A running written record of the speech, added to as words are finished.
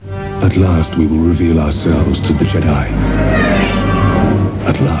At last we will reveal ourselves to the Jedi.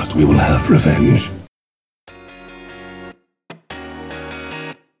 At last we will have revenge.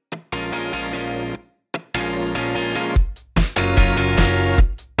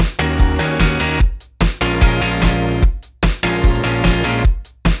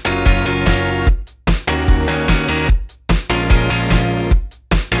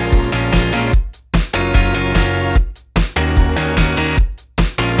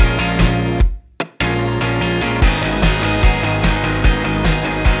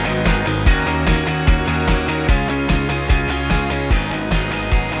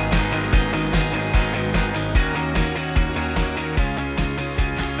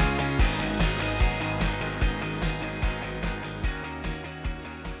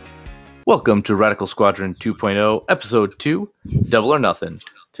 Welcome to Radical Squadron 2.0, Episode 2, Double or Nothing.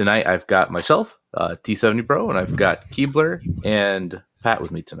 Tonight I've got myself, T70 Bro, and I've got Keebler and Pat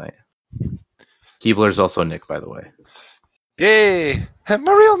with me tonight. Keebler is also Nick, by the way. Yay! And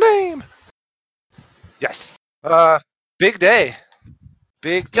my real name! Yes. Big day.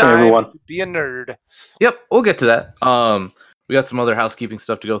 Big time. Hey, everyone. Be a nerd. Yep, we'll get to that. We got some other housekeeping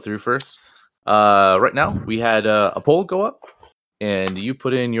stuff to go through first. Right now, we had a poll go up. And you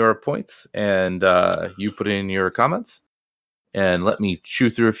put in your points, and you put in your comments, and let me chew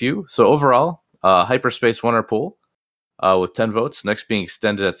through a few. So overall, Hyperspace won our poll with 10 votes, next being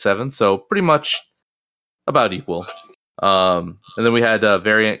Extended at 7, so pretty much about equal. And then we had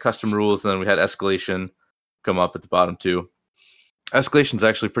Variant, Custom Rules, and then we had Escalation come up at the bottom too. Escalation's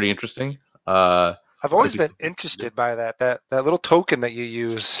actually pretty interesting. I've always been interested by that little token that you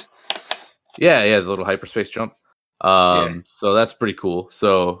use. Yeah, the little Hyperspace jump. So that's pretty cool.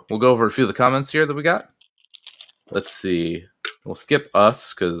 So we'll go over a few of the comments here that we got. Let's see. We'll skip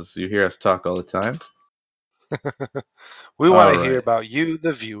us because you hear us talk all the time. We want to hear about you,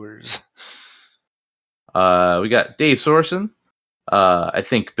 the viewers. We got Dave Sorensen. I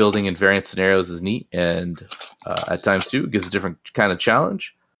think building in variant scenarios is neat and at times too gives a different kind of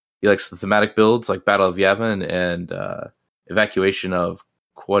challenge. He likes the thematic builds like Battle of Yavin and Evacuation of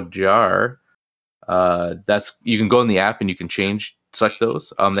Qajar. That's you can go in the app and you can select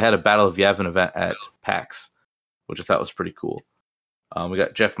those. They had a Battle of Yavin event at PAX, which I thought was pretty cool. We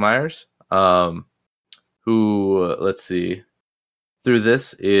got Jeff Myers, who let's see, through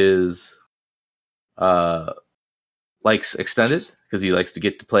this is likes Extended because he likes to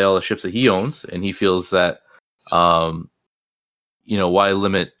get to play all the ships that he owns, and he feels that why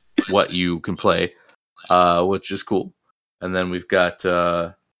limit what you can play, which is cool. And then we've got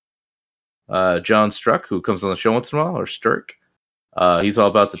John Struck, who comes on the show once in a while, or Sturk. He's all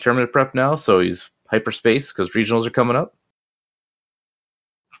about the tournament prep now, so he's Hyperspace because regionals are coming up.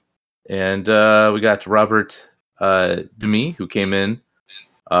 And we got Robert Demi, who came in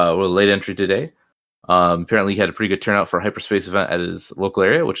with a late entry today. Apparently he had a pretty good turnout for a Hyperspace event at his local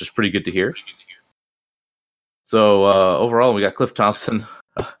area, which is pretty good to hear. So overall, we got Cliff Thompson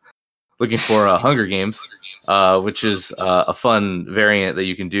looking for Hunger Games, which is a fun variant that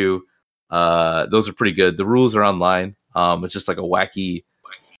you can do. Those are pretty good. The rules are online. It's just like a wacky,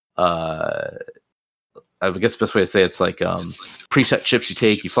 I guess the best way to say it's like preset chips you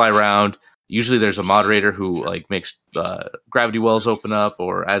take, you fly around. Usually there's a moderator who like makes gravity wells open up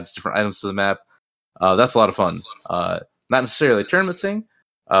or adds different items to the map. That's a lot of fun. Not necessarily a tournament thing.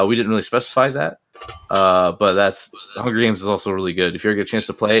 We didn't really specify that. But Hunger Games is also really good. If you ever get a chance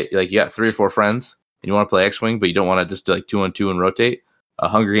to play it, like you got 3 or 4 friends and you want to play X-Wing, but you don't want to just do like 2-on-2 and rotate.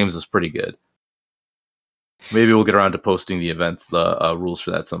 Hunger Games is pretty good. Maybe we'll get around to posting the events, the rules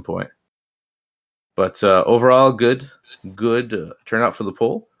for that at some point. But overall, good turnout for the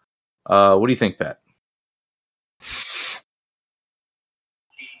poll. What do you think, Pat?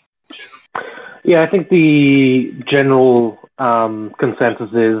 Yeah, I think the general consensus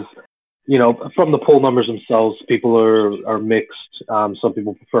is, from the poll numbers themselves, people are mixed. Some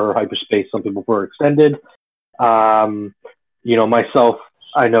people prefer Hyperspace, some people prefer Extended. Myself,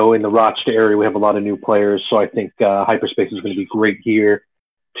 I know in the Rochester area we have a lot of new players, so I think Hyperspace is going to be great here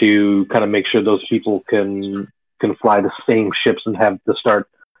to kind of make sure those people can fly the same ships and have the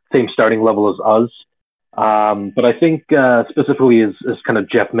same starting level as us. But I think specifically, as kind of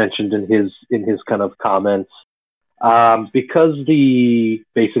Jeff mentioned in his kind of comments, because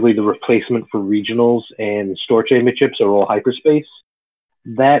basically the replacement for regionals and store championships are all Hyperspace,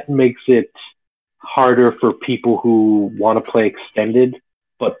 that makes it harder for people who want to play Extended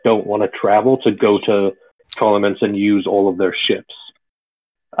but don't want to travel to go to tournaments and use all of their ships.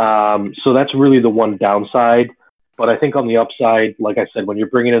 So that's really the one downside. But I think on the upside, like I said, when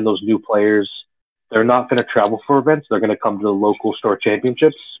you're bringing in those new players, they're not going to travel for events. They're going to come to the local store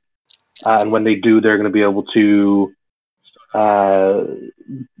championships. and when they do, they're going to be able to,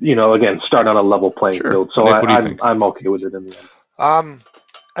 again, start on a level playing Sure. field. So Nick, what do you think? I'm okay with it in the end.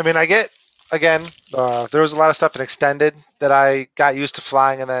 I mean, I get again. There was a lot of stuff in extended that I got used to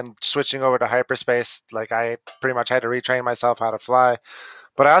flying, and then switching over to hyperspace, like I pretty much had to retrain myself how to fly.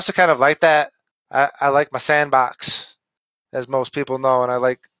 But I also kind of like that. I like my sandbox, as most people know, and I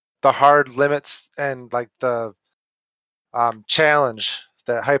like the hard limits and like the challenge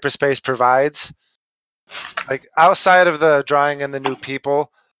that hyperspace provides. Like outside of the drawing in the new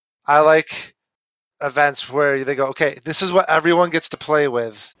people, I like events where they go, okay, this is what everyone gets to play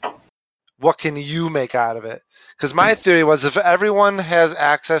with. What can you make out of it? Because my theory was if everyone has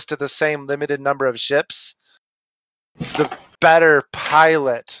access to the same limited number of ships, the better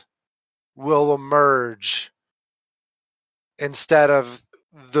pilot will emerge instead of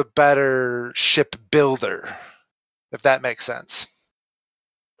the better ship builder, if that makes sense.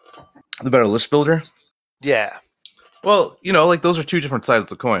 The better list builder? Yeah. Well, like those are two different sides of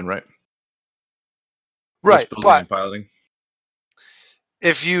the coin, right? Right. List building But and piloting.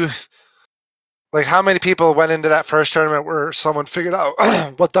 if you, like, how many people went into that first tournament where someone figured out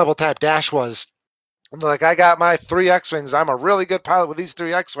what double tap dash was? And they're like, I got my 3 X-Wings. I'm a really good pilot with these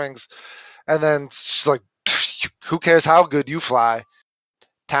 3 X-Wings. And then it's like, who cares how good you fly?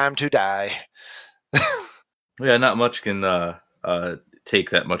 Time to die. Yeah, not much can take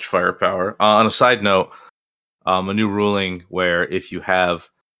that much firepower. On a side note, a new ruling where if you have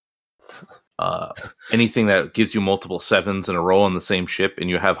anything that gives you multiple 7s in a row on the same ship and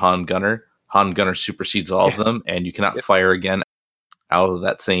you have Han Gunner supersedes all of them, and you cannot fire again out of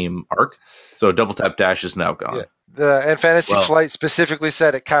that same arc. So double tap dash is now gone. Yeah. And Fantasy Flight specifically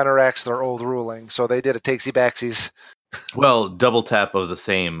said it counteracts their old ruling, so they did a takesy backsies. Well, double tap of the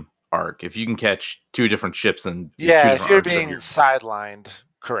same arc. If you can catch 2 different ships and if you're being sidelined,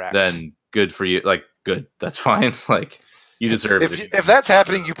 correct, then good for you. Like, good, that's fine. Like, you deserve it. If that's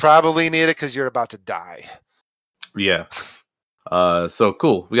happening, you probably need it because you're about to die. Yeah. So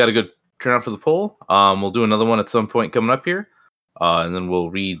cool. We got a good turnout for the poll. We'll do another one at some point coming up here, and then we'll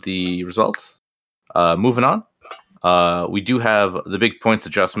read the results. Moving on. We do have the big points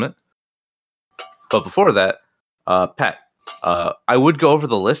adjustment, but before that, Pat, I would go over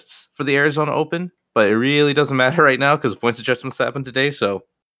the lists for the Arizona Open, but it really doesn't matter right now because points adjustments happened today, so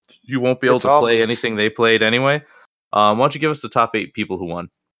you won't be able to play anything they played anyway. Why don't you give us the top 8 people who won?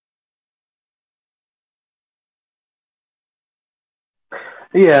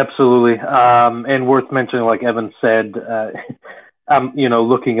 Yeah, absolutely. And worth mentioning, like Evan said,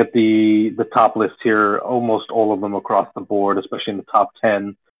 looking at the top list here, almost all of them across the board, especially in the top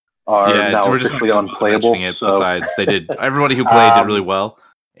 10, are now officially unplayable. Besides, they did. Everybody who played did really well,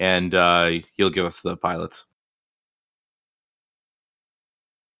 and you'll give us the pilots.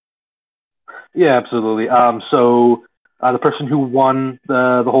 Yeah, absolutely. So the person who won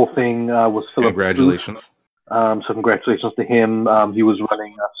the whole thing was Philip. Congratulations. So congratulations to him. He was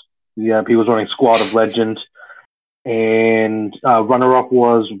running Squad of Legend, and runner-up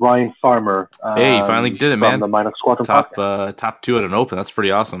was Ryan Farmer. Hey, you finally did it, man! The Minox Squadron top 2 at an Open. That's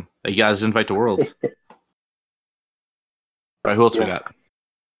pretty awesome. You guys invite to Worlds. All right, who else we got?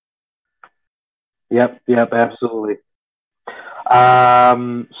 Yep, absolutely.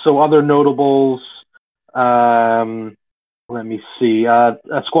 So other notables. Let me see.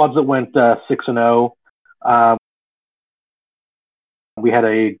 Squads that went 6-0. We had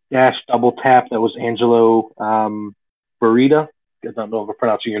a dash double tap that was Angelo Burita. I don't know if I'm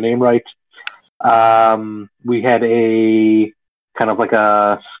pronouncing your name right. We had a kind of like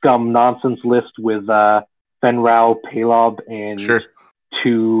a scum nonsense list with Fenrau, Palob, and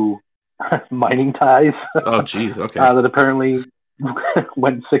 2 mining ties. Oh, geez. Okay. That apparently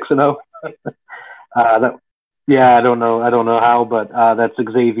went 6-0. I don't know how, but that's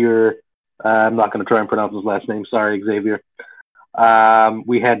Xavier. I'm not going to try and pronounce his last name. Sorry, Xavier.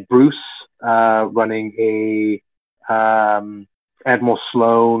 We had Bruce running a Admiral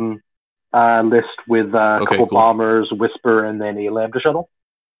Sloan list with a couple bombers, Whisper, and then a Lambda shuttle.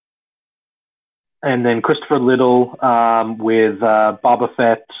 And then Christopher Little with Boba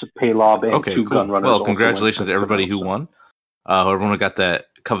Fett, Palob, and 2 gun runners. Well, congratulations to everybody who won. Everyone got that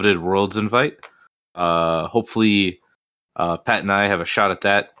coveted Worlds invite. Hopefully, Pat and I have a shot at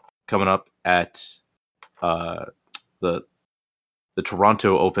that coming up at the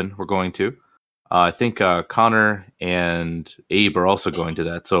Toronto Open. We're going to. I think Connor and Abe are also going to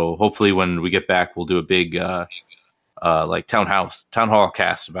that. So hopefully, when we get back, we'll do a big like town hall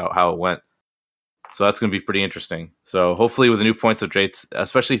cast about how it went. So that's going to be pretty interesting. So hopefully, with the new points of Drates,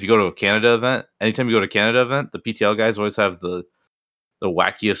 especially if you go to a Canada event, anytime you go to a Canada event, the PTL guys always have the the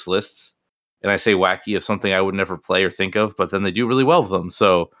wackiest lists. And I say wacky of something I would never play or think of, but then they do really well with them.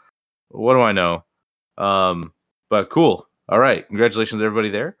 So what do I know? But cool. All right. Congratulations,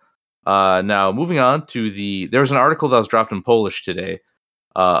 everybody there. Now, moving on to there was an article that was dropped in Polish today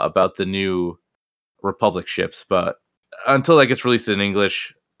about the new Republic ships. But until that gets released in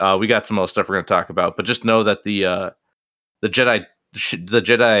English, we got some other stuff we're going to talk about. But just know that the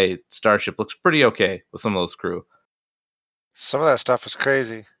Jedi starship looks pretty okay with some of those crew. Some of that stuff was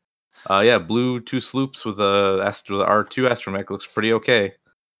crazy. Yeah, blue 2 sloops with the R2 astromech looks pretty okay.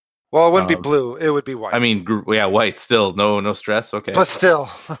 Well, it wouldn't be blue; it would be white. I mean, white still, no stress. Okay, but still,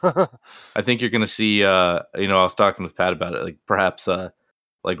 I think you're gonna see. I was talking with Pat about it. Like perhaps,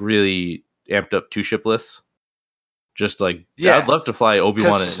 like really amped up 2 ship lists. Just like, yeah, I'd love to fly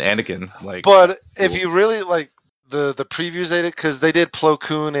Obi-Wan and Anakin. Like, but if you really like the previews they did, because they did Plo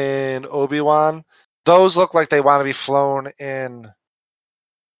Koon and Obi-Wan, those look like they want to be flown in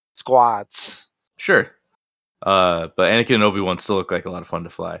squads. Sure. But Anakin and Obi-Wan still look like a lot of fun to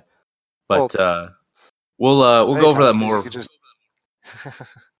fly. But we'll go over that more. What'd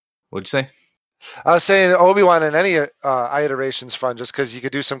you say? I was saying Obi-Wan in any iteration's fun, just because you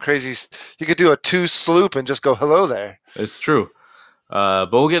could do some crazy. You could do a 2 sloop and just go hello there. It's true.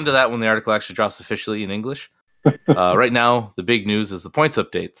 But we'll get into that when the article actually drops officially in English. Right now, the big news is the points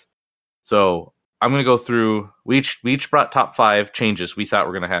updates. So I'm going to go through. We each brought top 5 changes we thought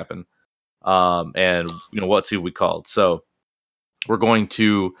were going to happen, and what two we called. So we're going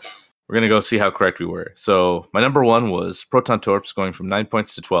to go see how correct we were. So my number 1 was Proton Torps going from 9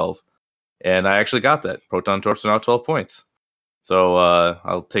 points to 12, and I actually got that. Proton Torps are now 12 points. So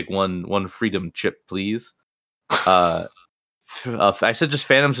I'll take one freedom chip, please. I said just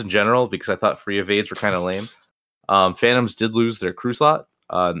Phantoms in general because I thought free evades were kind of lame. Phantoms did lose their crew slot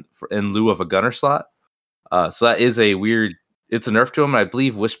in lieu of a gunner slot. So that is a weird. It's a nerf to them. And I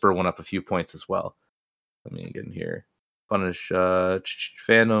believe Whisper went up a few points as well. Let me get in here. Punish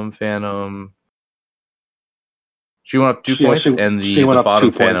Phantom. She went up 2 points, and the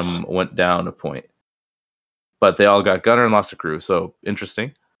bottom Phantom went down a point. But they all got gunner and lost a crew, so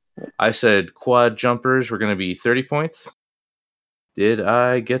interesting. I said quad jumpers were going to be 30 points. Did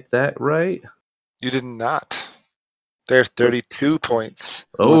I get that right? You did not. They're 32 points.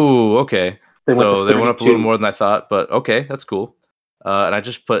 Oh, okay. They went up a little more than I thought, but okay, that's cool. And I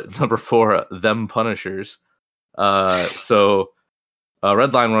just put number 4, them Punishers. So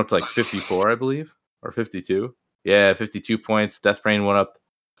Redline went up to like 54, I believe, or 52. Yeah, 52 points. Deathbrain went up.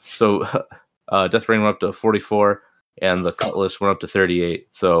 So Deathbrain went up to 44, and the Cutlass went up to 38.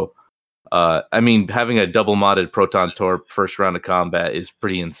 So, I mean, having a double modded Proton Torp first round of combat is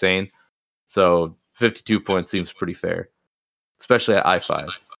pretty insane. So 52 points seems pretty fair, especially at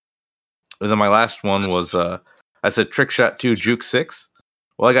I-5. And then my last one was, I said Trick Shot 2, Juke 6.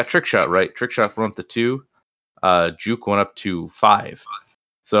 Well, I got Trick Shot right. Trick Shot went up to 2. Juke went up to 5.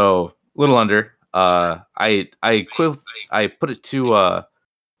 So a little under. I put it to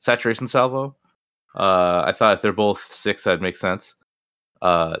Saturation Salvo. I thought if they're both 6, that'd make sense.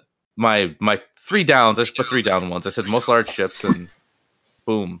 My 3 downs, I just put 3 down ones. I said most large ships, and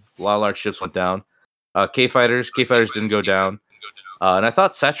boom, a lot of large ships went down. K-Fighters didn't go down. And I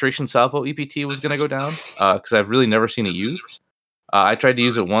thought Saturation Salvo EPT was going to go down because I've really never seen it used. I tried to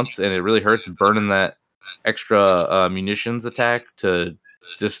use it once, and it really hurts burning that extra munitions attack to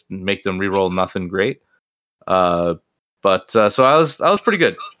just make them reroll nothing great. But so I was pretty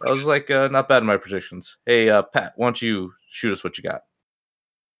good. I was like not bad in my predictions. Hey, Pat, why don't you shoot us what you got?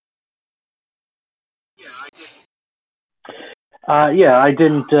 I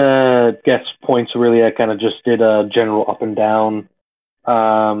didn't guess points really. I kind of just did a general up and down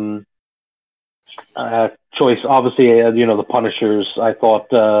choice. Obviously, the Punishers I thought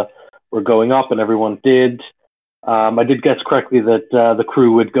were going up, and everyone did. I did guess correctly that the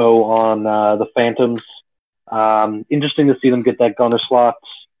crew would go on the Phantoms. Interesting to see them get that gunner slot.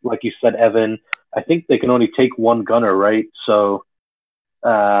 Like you said, Evan, I think they can only take 1 gunner, right? So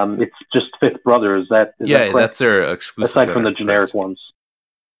it's just Fifth Brother. Is that correct? That's their exclusive. Aside from the generic ones.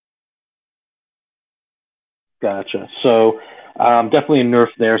 Gotcha. So definitely a nerf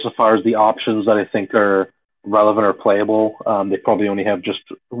there so far as the options that I think are relevant or playable. They probably only have just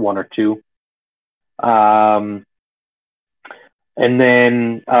 1 or 2. And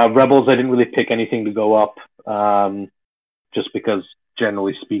then Rebels, I didn't really pick anything to go up, just because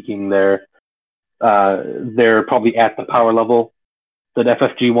generally speaking, they're probably at the power level that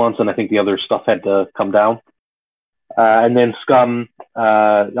FFG wants, and I think the other stuff had to come down. And then Scum,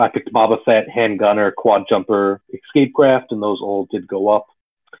 I picked Boba Fett, Handgunner, Quad Jumper, Escape Craft, and those all did go up.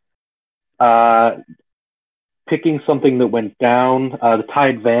 picking something that went down. The TIE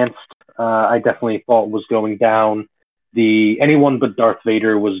Advanced, I definitely thought was going down. The Anyone But Darth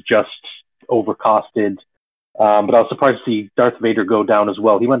Vader was just overcosted. But I was surprised to see Darth Vader go down as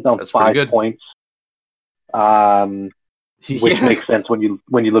well. He went down That's pretty 5 good. points, which Yeah. makes sense when you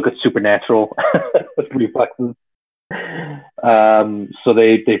look at Supernatural reflexes. So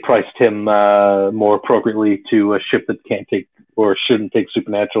they priced him more appropriately to a ship that can't take or shouldn't take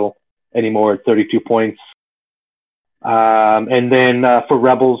Supernatural anymore at 32 points. And then for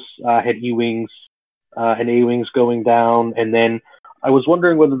Rebels, had E-Wings and A-Wings going down. And then I was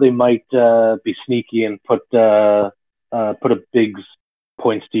wondering whether they might be sneaky and put a big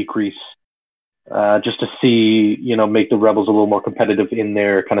points decrease just to see, make the Rebels a little more competitive in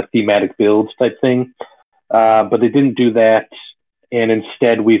their kind of thematic builds type thing. But they didn't do that. And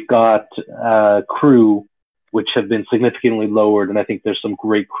instead, we've got crew, which have been significantly lowered. And I think there's some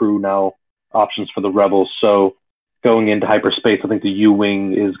great crew now options for the Rebels. So going into hyperspace, I think the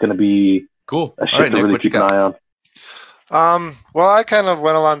U-Wing is going to be Cool. a ship All right, to Nick, really what you keep an got? eye on. Well, I kind of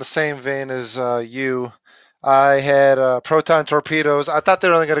went along the same vein as you. I had proton torpedoes. I thought they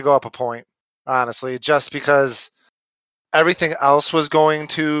were only going to go up a point, honestly, just because everything else was going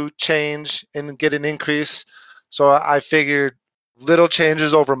to change and get an increase. So I figured little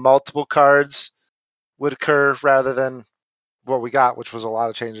changes over multiple cards would occur rather than what we got, which was a lot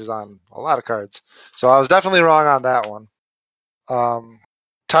of changes on a lot of cards. So I was definitely wrong on that one.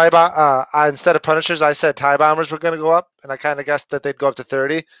 Instead of Punishers, I said TIE Bombers were going to go up, and I kind of guessed that they'd go up to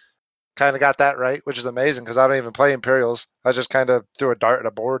 30. Kind of got that right, which is amazing because I don't even play Imperials. I just kind of threw a dart at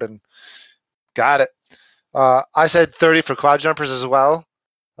a board and got it. I said 30 for Quad Jumpers as well,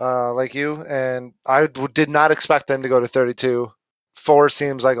 like you, and I did not expect them to go to 32. 4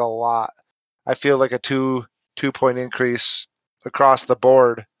 seems like a lot. I feel like a 2-point increase across the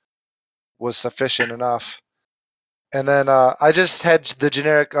board was sufficient enough. And then I just had the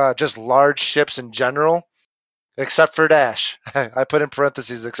generic, just large ships in general, except for Dash. I put in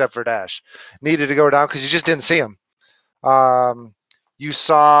parentheses, except for Dash. Needed to go down because you just didn't see them. You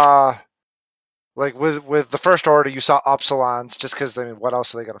saw, like with the First Order, you saw Upsilons just because, what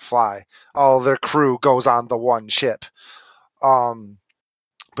else are they going to fly? All their crew goes on the one ship.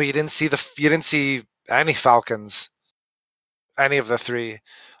 But you didn't see any Falcons, any of the 3.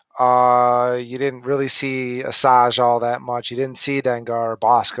 You didn't really see Asajj all that much. You didn't see Dengar or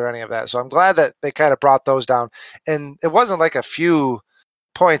Bosk or any of that. So I'm glad that they kind of brought those down. And it wasn't like a few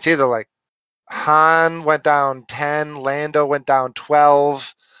points either. Like Han went down 10, Lando went down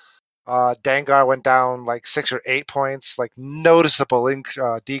 12, Dengar went down like 6 or 8 points. Like noticeable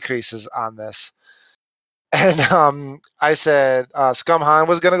decreases on this. And I said Scum Han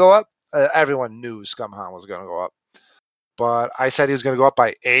was going to go up. Everyone knew Scum Han was going to go up. But I said he was going to go up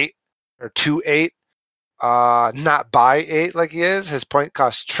by 8 or 2-8, not by 8 like he is. His point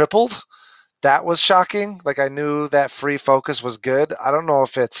cost tripled. That was shocking. Like I knew that free focus was good. I don't know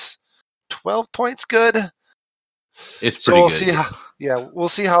if it's 12 points good. It's So pretty we'll good. see. We'll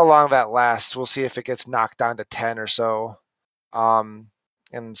see how long that lasts. We'll see if it gets knocked down to 10 or so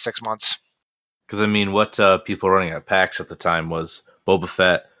in 6 months. Because what people were running at PAX at the time was Boba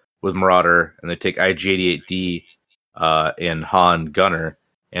Fett with Marauder, and they take IG-88D and Han Gunner,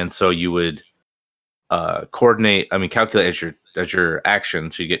 and so you would calculate as your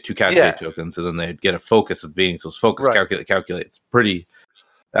action, so you get 2 calculate tokens, and then they'd get a focus of being. So it's focus, Right. calculate. It's pretty.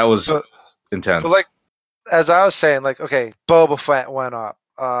 That was intense. But like as I was saying, like okay, Boba Fett went up,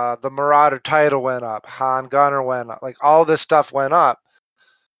 the Marauder title went up, Han Gunner went up, like all this stuff went up.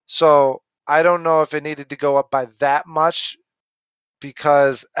 So I don't know if it needed to go up by that much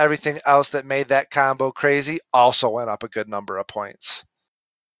because everything else that made that combo crazy also went up a good number of points.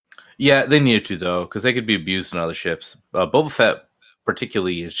 Yeah, they needed to though, because they could be abused in other ships. Boba Fett,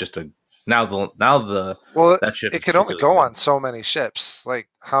 particularly, is just that ship. It can only go on so many ships. Like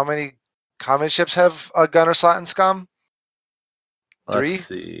how many ships have a gunner slot in Scum? 3. Let's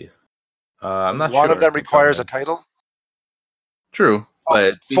see. I'm not One sure. of them requires a title. True,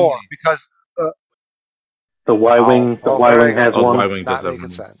 but 4 because the Y-wing, Y-wing has one. Y-wing not does making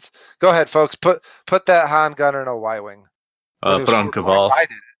sense. Go ahead, folks. Put that Han Gunner in a Y-wing. Put on Kaval. I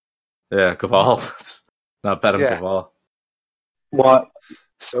did it. Yeah, Kaval. Not bad on Kaval. Well,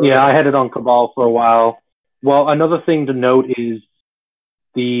 I had it on Cabal for a while. Well, another thing to note is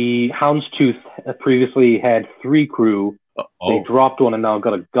the Houndstooth previously had 3 crew. They dropped one and now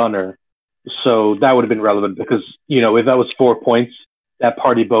got a gunner. So that would have been relevant because, if that was 4 points, that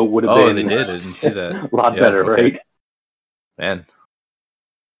party boat would have been they did. I didn't see that. a lot better, right? Man.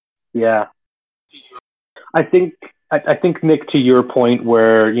 Yeah. I think, Nick, to your point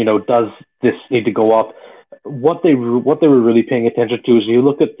where, does this need to go up? what they were really paying attention to is you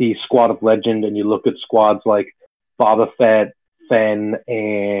look at the squad of Legend and you look at squads like Boba Fett, Fen,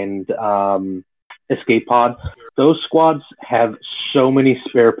 and Escape Pod. Those squads have so many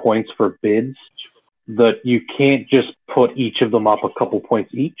spare points for bids that you can't just put each of them up a couple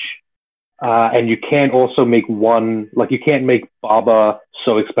points each. And you can't also make you can't make Baba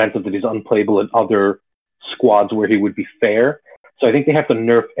so expensive that he's unplayable in other squads where he would be fair. So I think they have to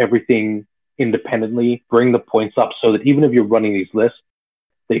nerf everything independently, bring the points up so that even if you're running these lists,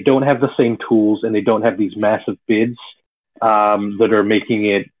 they don't have the same tools and they don't have these massive bids that are making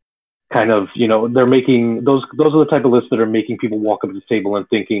it kind of, they're making those are the type of lists that are making people walk up to the table and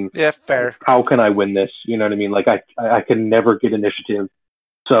thinking, Yeah, fair. how can I win this? You know what I mean? Like I can never get initiative.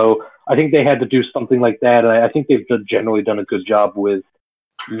 So I think they had to do something like that. And I think they've generally done a good job with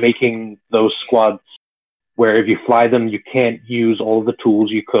making those squads where if you fly them, you can't use all of the tools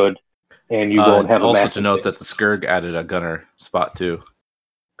you could, and you won't have a also massive to note base. that the Skurg added a gunner spot too.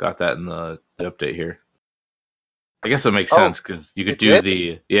 Got that in the update here. I guess it makes sense because you could do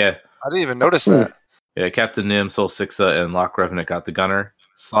did? yeah. I didn't even notice that. Yeah, Captain Nim, Sol Sixa, and Locke Revenant got the gunner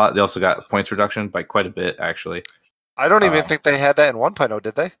slot. They also got points reduction by quite a bit, actually. I don't even think they had that in 1.0,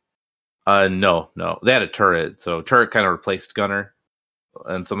 did they? No. They had a turret, so turret kind of replaced gunner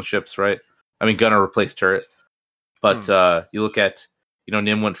in some ships, right? I mean, gunner replaced turret. But you look at,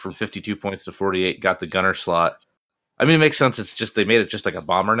 Nim went from 52 points to 48, got the gunner slot. I mean, it makes sense. It's just they made it just like a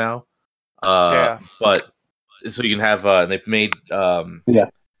bomber now. Yeah. But so you can have they've made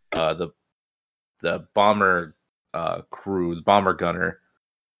the bomber crew, the bomber gunner,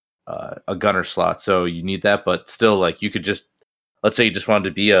 a gunner slot. So you need that, but still, like, you could just, let's say you just wanted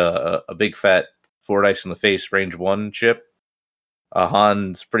to be a big fat 4 dice in the face range 1 ship.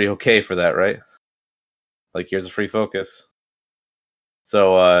 Han's pretty okay for that, right? Like, here's a free focus.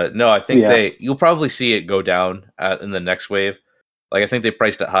 So no, I think you'll probably see it go down in the next wave. Like, I think they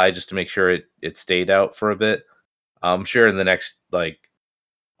priced it high just to make sure it stayed out for a bit. I'm sure in the next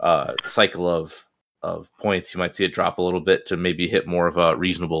cycle of points, you might see it drop a little bit to maybe hit more of a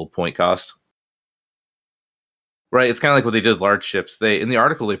reasonable point cost. Right, it's kind of like what they did with large ships. In the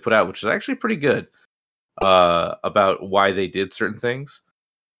article they put out, which is actually pretty good, about why they did certain things.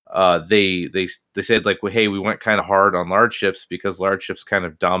 They said, like, well, hey, we went kind of hard on large ships because large ships kind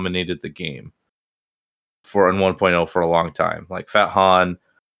of dominated the game in 1.0 for a long time. Like Fat Han,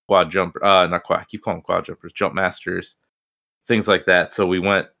 quad jumper, not quad. I keep calling them quad jumpers, jump masters, things like that. So we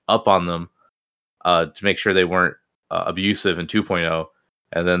went up on them to make sure they weren't abusive in 2.0,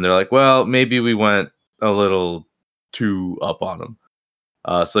 and then they're like, well, maybe we went a little too up on them.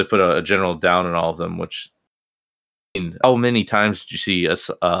 So they put a general down on all of them, which, how many times did you see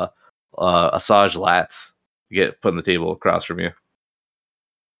Asajj Lats get put on the table across from you?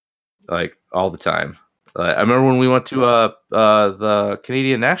 Like, all the time. I remember when we went to the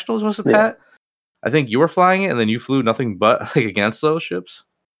Canadian Nationals, was it, Pat? I think you were flying it, and then you flew nothing but like against those ships.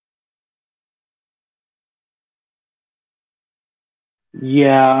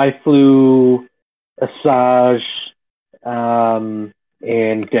 Yeah, I flew Asajj and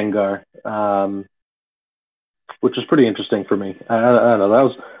Gengar, which was pretty interesting for me. I don't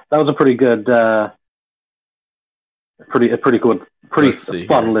know. That was a pretty good, pretty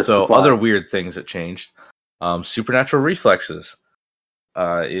fun list. So other weird things that changed. Supernatural reflexes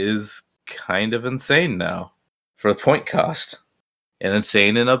is kind of insane now for the point cost, and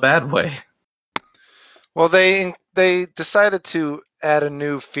insane in a bad way. Well, they decided to add a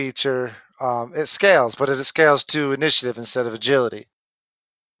new feature. It scales, but it scales to initiative instead of agility,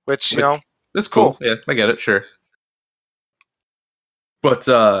 which it's cool. Yeah, I get it. Sure. But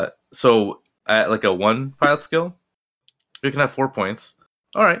so at like a 1 pilot skill, you can have 4 points.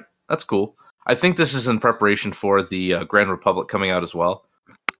 All right, that's cool. I think this is in preparation for the Grand Republic coming out as well,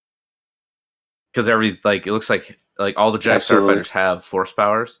 because it looks like all the Jedi Starfighters have force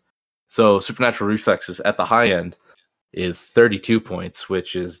powers. So supernatural reflexes at the high end is 32 points,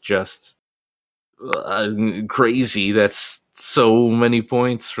 which is just crazy. That's so many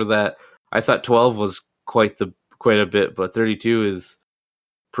points for that. I thought 12 was quite a bit, but 32 is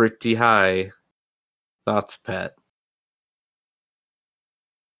pretty high. Thoughts, Pat?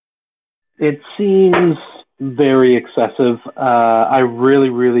 It seems very excessive. I really,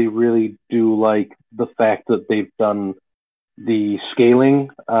 really, really do like the fact that they've done the scaling,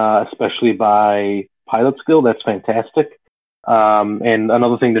 especially by pilot skill. That's fantastic. And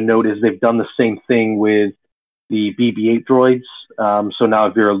another thing to note is they've done the same thing with the BB-8 droids. So now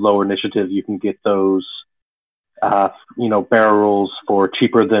if you're a lower initiative, you can get those, barrel rolls for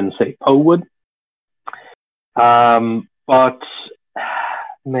cheaper than, say, Poe would. But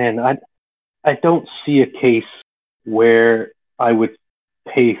man, I don't see a case where I would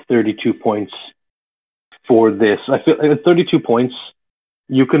pay 32 points for this. I feel like at 32 points,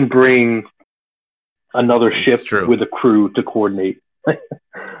 you can bring another ship with a crew to coordinate.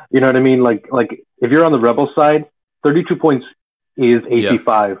 You know what I mean? Like if you're on the rebel side, 32 points is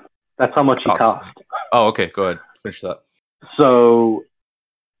AP5. That's how much he cost. Oh, okay. Go ahead. Finish that. So,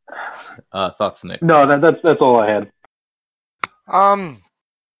 thoughts, Nick? No, that's all I had.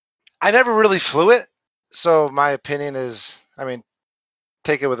 I never really flew it, so my opinion is, I mean,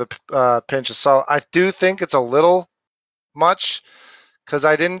 take it with a pinch of salt. I do think it's a little much because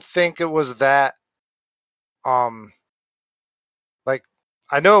I didn't think it was that. Like,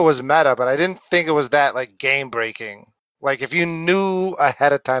 I know it was meta, but I didn't think it was that like game breaking. Like, if you knew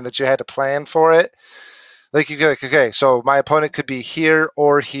ahead of time that you had to plan for it, like you could, like, okay, so my opponent could be here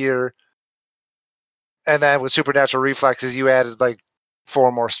or here, and then with supernatural reflexes, you added like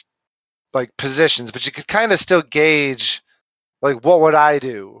 4 more like positions, but you could kind of still gauge like what would I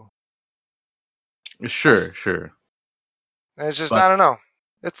do. Sure. And it's just I don't know.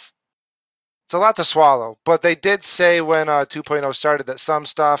 It's a lot to swallow. But they did say when 2.0 started that some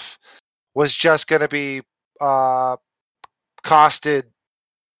stuff was just going to be costed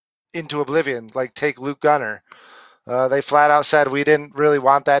into oblivion, like take Luke Gunner. They flat out said we didn't really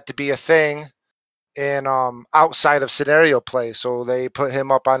want that to be a thing in outside of scenario play, so they put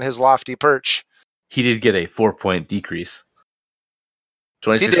him up on his lofty perch. He did get a 4-point decrease.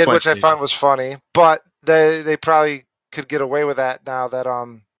 He did, which I found was funny, but they probably could get away with that now that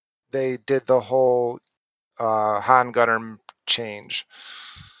they did the whole Han Gunner change.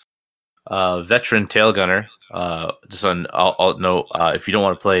 Veteran Tail Gunner, just on I'll note, if you don't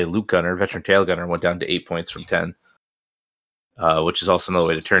want to play Luke Gunner, Veteran Tail Gunner went down to 8 points from 10, which is also another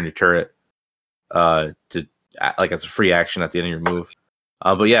way to turn your turret to like as a free action at the end of your move.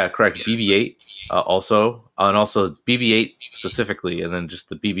 But yeah, correct. BB-8 also, and also BB-8 specifically, and then just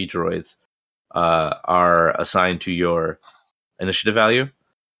the BB droids are assigned to your initiative value.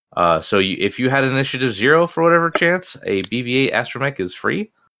 So if you had initiative 0 for whatever chance, a BB-8 astromech is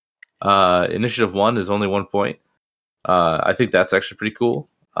free. Initiative 1 is only 1 point. I think that's actually pretty cool.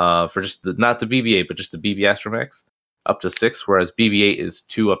 For just not the BB-8, but just the BB astromechs up to 6, whereas BB-8 is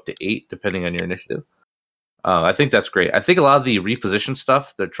 2 up to 8, depending on your initiative. I think that's great. I think a lot of the reposition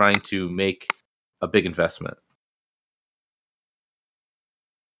stuff, they're trying to make a big investment.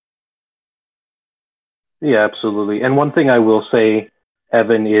 Yeah, absolutely. And one thing I will say,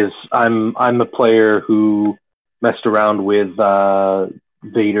 Evan, is I'm a player who messed around with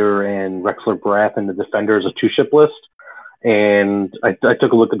Vader and Rexler Barath and the Defender as a 2-ship list. And I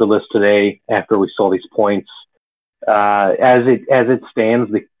took a look at the list today after we saw these points. As it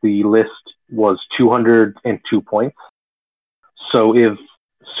stands, the list was 202 points. So if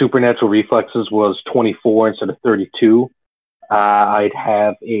Supernatural Reflexes was 24 instead of 32, I'd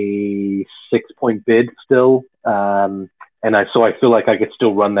have a 6-point bid still. And so I feel like I could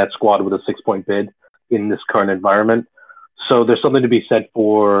still run that squad with a 6-point bid in this current environment. So there's something to be said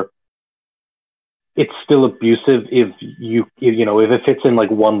for it's still abusive if it fits in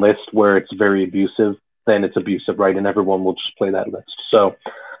like one list where it's very abusive, then it's abusive, right? And everyone will just play that list. So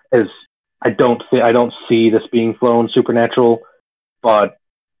I don't see this being flown Supernatural, but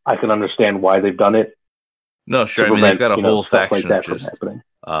I can understand why they've done it. No, sure. I mean, they've got a whole faction like of just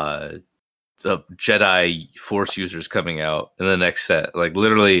Jedi Force users coming out in the next set. Like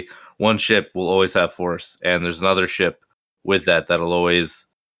literally, one ship will always have Force, and there's another ship with that'll always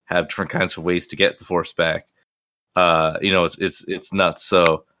have different kinds of ways to get the Force back. It's nuts.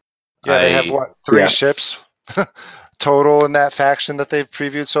 So yeah, they have 3 ships total in that faction that they've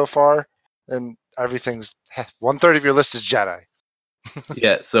previewed so far, and everything's 1/3 of your list is Jedi.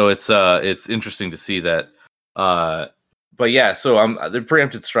 Yeah, so it's interesting to see that. But yeah, so the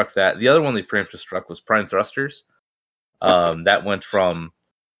preempted struck that. The other one they preempted struck was Prime Thrusters. That went from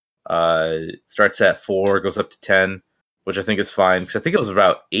starts at 4, goes up to 10, which I think is fine because I think it was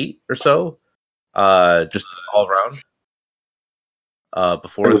about 8 or so, just all around.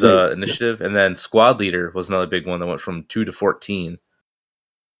 Before the initiative, and then Squad Leader was another big one that went from 2 to 14,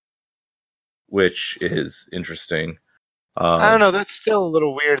 which is interesting. I don't know. That's still a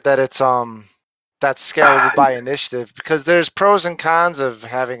little weird that it's that's scalable by initiative, because there's pros and cons of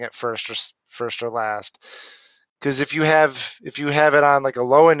having it first or last. Because if you have it on like a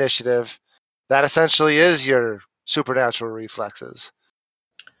low initiative, that essentially is your supernatural reflexes.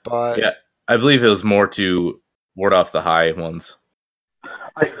 But yeah, I believe it was more to ward off the high ones.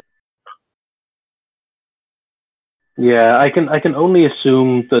 I can only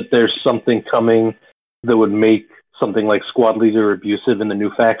assume that there's something coming that would make something like Squad Leader abusive in the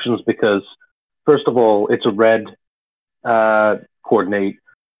new factions, because first of all, it's a red coordinate.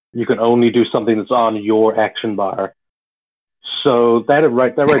 You can only do something that's on your action bar. So that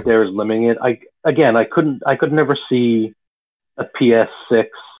right there is limiting it. I could never see a PS6,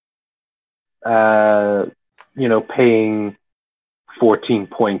 paying 14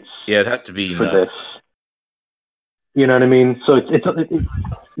 points. Yeah, it'd have to be for nuts. this. You know what I mean? So it's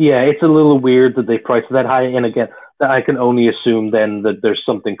a little weird that they price it that high. And again, I can only assume then that there's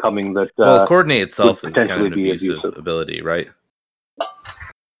something coming that. Well, coordinate itself would is kind of an potentially be abusive ability, right?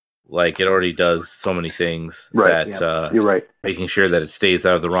 Like it already does so many things Right, that you're right. making sure that it stays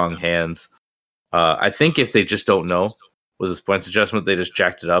out of the wrong hands. I think if they just don't know with this points adjustment, they just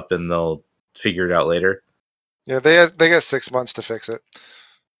jacked it up and they'll figure it out later. Yeah, they got 6 months to fix it.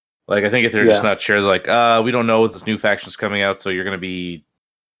 Like I think if they're just not sure, like we don't know what this new faction's coming out, so you're going to be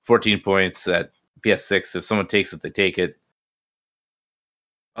 14 points at PS6. If someone takes it, they take it.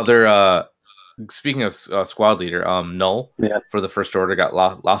 Other speaking of squad leader, Null for the First Order got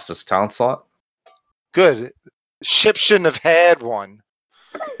lost his talent slot. Good. Ship shouldn't have had one.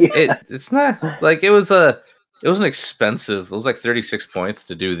 It's not like it was an expensive. It was like 36 points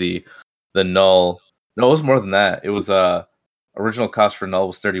to do the Null. No, it was more than that. It was original cost for Null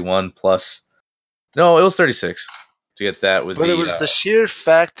was 31 plus. No, it was 36 to get that with. But it was the sheer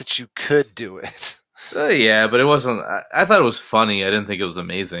fact that you could do it. Yeah, but it wasn't. I thought it was funny. I didn't think it was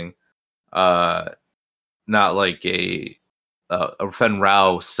amazing. Not like a Fen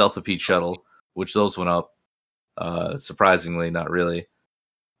Rao stealthopede shuttle, which those went up. Surprisingly, not really.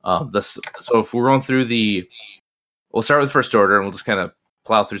 So if we're going through we'll start with First Order and we'll just kind of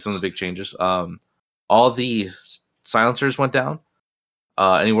plow through some of the big changes. All the silencers went down,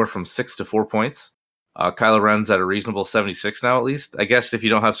 anywhere from 6 to 4 points. Kylo Ren's at a reasonable 76 now, at least. I guess if you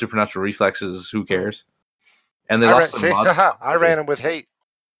don't have supernatural reflexes, who cares? And they lost some mods. I ran him with hate.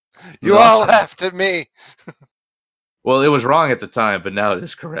 You all laughed at me. Well, it was wrong at the time, but now it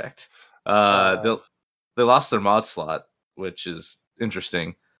is correct. They lost their mod slot, which is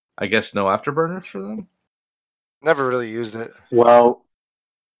interesting. I guess no afterburners for them. Never really used it. Well,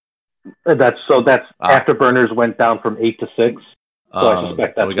 that's afterburners went down from 8 to 6. So I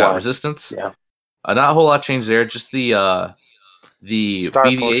suspect that's we got why. resistance. Yeah. Not a whole lot changed there. Just the Star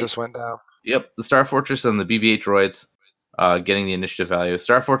BB-8, Fortress went down. Yep, the Star Fortress and the BB-8 droids getting the initiative value.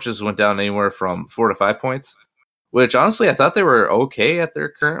 Star Fortress went down anywhere from 4 to 5 points, which honestly I thought they were okay at their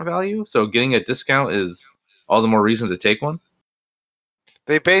current value. So getting a discount is all the more reason to take one.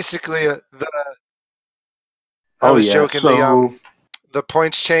 They basically I was joking. The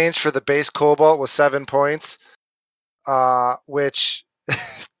points change for the base Cobalt was 7 points, which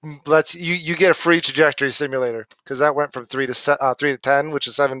lets you get a free trajectory simulator because that went from 3 to 10, which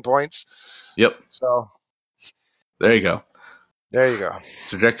is 7 points. Yep. So there you go. There you go.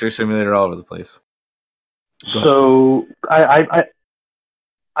 Trajectory simulator all over the place. So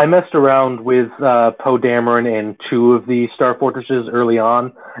I messed around with Poe Dameron and 2 of the Star Fortresses early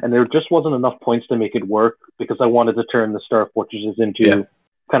on, and there just wasn't enough points to make it work because I wanted to turn the Star Fortresses into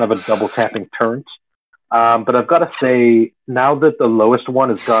kind of a double tapping turret. But I've got to say, now that the lowest one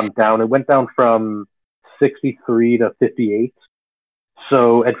has gone down, it went down from 63 to 58.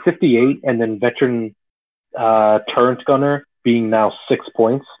 So at 58, and then veteran turret gunner being now 6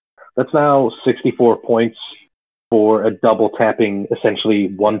 points, that's now 64 points for a double tapping, essentially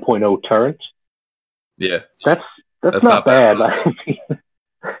 1.0 turret. Yeah, that's not bad.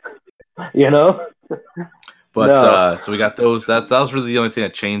 You know. But so we got those. That was really the only thing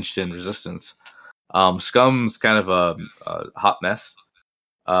that changed in Resistance. Scum's kind of a hot mess.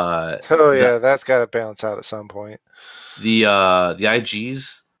 That's got to balance out at some point. The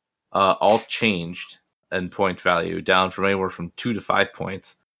IGs all changed in point value, down from anywhere from 2 to 5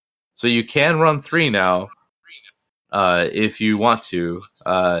 points. So you can run 3 now if you want to,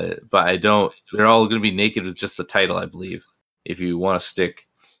 but I don't. They're all going to be naked with just the title, I believe. If you want to stick,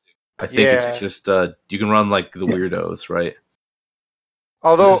 I think it's just you can run like the weirdos, right?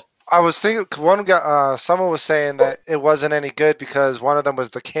 Although I was thinking, one guy, someone was saying that it wasn't any good because one of them was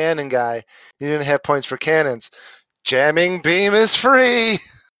the cannon guy. He didn't have points for cannons. Jamming beam is free.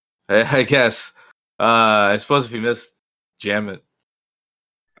 I guess. I suppose if you missed, jam it.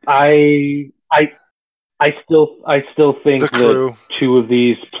 I still think that 2 of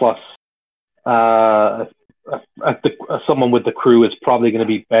these plus someone with the crew is probably going to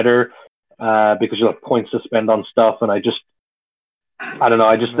be better because you'll have points to spend on stuff, and I don't know.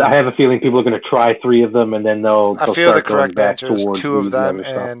 I have a feeling people are going to try 3 of them, and then they'll I feel start the correct going back answer is 2 of them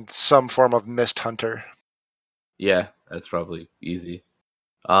the and some form of Mist Hunter. Yeah, that's probably easy.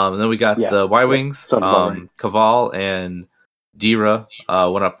 And then we got the Y-Wings, Kaval and Dira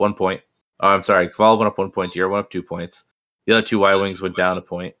went up 1 point. Oh, I'm sorry. Caval went up 1 point. Deer went up 2 points. The other two Y-Wings went down a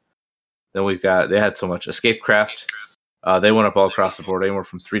point. Then they had so much. Escape Craft, they went up all across the board, anywhere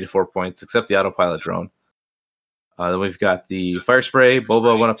from 3 to 4 points, except the autopilot drone. Then we've got the Fire Spray.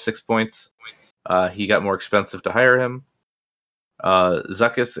 Boba went up 6 points. He got more expensive to hire him.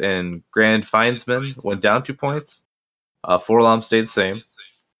 Zuckuss and Grand Findsman went down 2 points. Forlom stayed the same.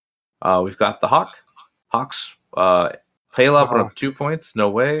 We've got the Hawk. Hawks. Paylob went up 2 points. No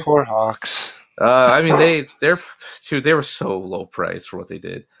way. Poor Hawks. I mean, they were so low priced for what they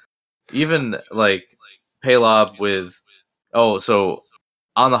did. Even like Paylob with so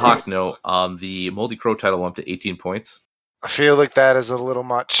on the Hawk note, the Moldy Crow title went up to 18 points I feel like that is a little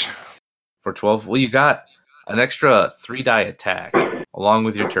much. for 12. Well, you got an extra 3-die attack along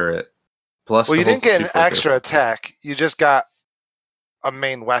with your turret. Plus, Well, you the didn't get an multi-focus. extra attack. You just got a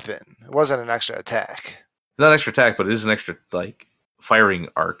main weapon. It wasn't an extra attack. It's not an extra attack, but it is an extra like firing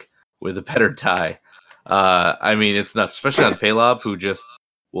arc with a better die. I mean, it's nuts, especially on Paylob, who just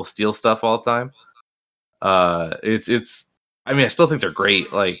will steal stuff all the time. It's. I mean, I still think they're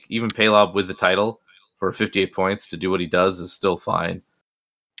great. Like even Paylob with the title for 58 points to do what he does is still fine.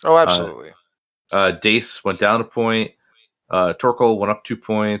 Oh, absolutely. Dace went down a point. Torkel went up 2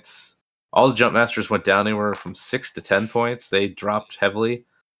 points. All the jump masters went down anywhere from 6 to 10 points. They dropped heavily.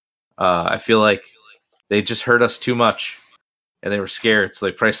 I feel like they just hurt us too much, and they were scared, so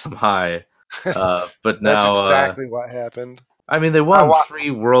they priced them high. But now, That's exactly what happened. I mean, they won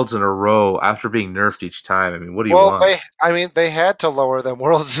 3 worlds in a row after being nerfed each time. I mean, what do you Well, want? they had to lower them.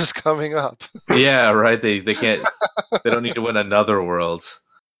 Worlds is coming up. Yeah, right. They can't. They don't need to win another worlds.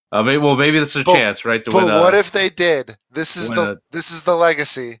 Maybe that's a chance, right? To But win. what if they did? This is win this is the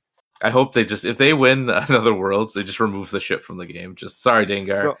legacy. I hope if they win another worlds, they just remove the ship from the game. Just sorry,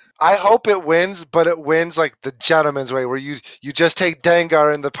 Dengar. No, I hope it wins, but it wins like the gentleman's way, where you just take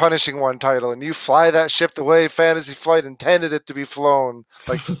Dengar in the Punishing One title and you fly that ship the way Fantasy Flight intended it to be flown,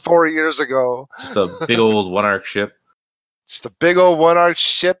 like 4 years ago. Just a big old one arc ship. Just a big old one-arc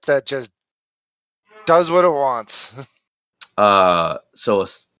ship that just does what it wants. So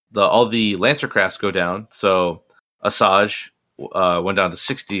all the Lancer crafts go down. So Asajj went down to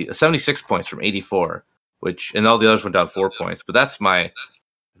 76 points from 84, and all the others went down 4 points. But that's I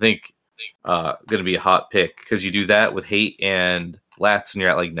think, going to be a hot pick because you do that with Hate and Lats, and you're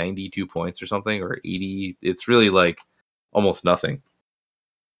at like 92 points or something, or 80. It's really like almost nothing.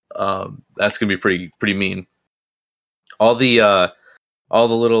 That's going to be pretty mean. All the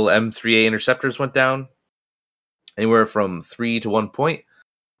little M3A interceptors went down anywhere from 3 to 1 point,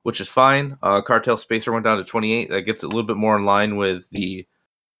 which is fine. Cartel Spacer went down to 28. That gets a little bit more in line with the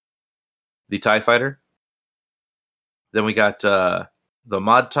TIE Fighter. Then we got the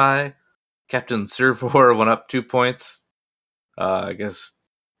Mod TIE. Captain Servor went up 2 points. I guess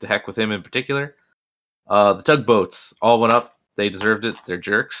to heck with him in particular. The tugboats all went up. They deserved it. They're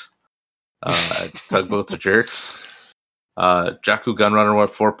jerks. Tugboats are jerks. Jakku Gunrunner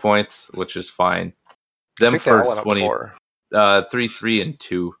went up 4 points, which is fine. Them I think they all went up 4. 3, 3, and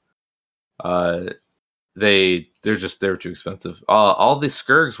 2. They were too expensive. All the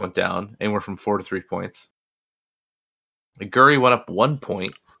Skurgs went down anywhere from 4 to 3 points. Guri went up 1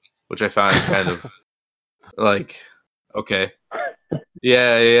 point, which I found kind of like okay.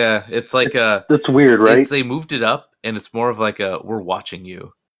 Yeah. It's like that's weird, right? They moved it up, and it's more of like we're watching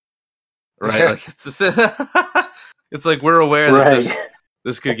you, right? Like it's like we're aware that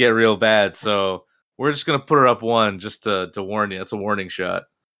this could get real bad, so we're just gonna put her up 1 just to warn you. That's a warning shot.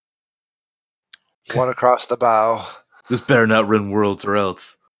 1 across the bow. This better not run worlds or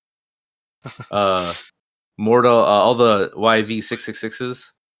else. Mortal, all the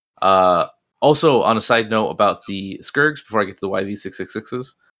YV666s. Also, on a side note about the Skurgs, before I get to the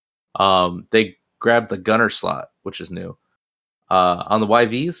YV666s, they grabbed the gunner slot, which is new. On the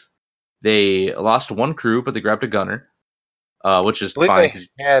YVs, they lost 1 crew, but they grabbed a gunner, which is fine.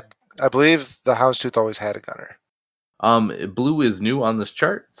 I believe the Houndstooth always had a gunner. Blue is new on this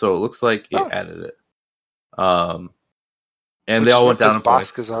chart, so it looks like it added it. And they all went down in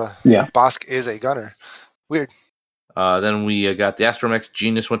points. Bosk is a gunner. Weird. Then we got the Astromech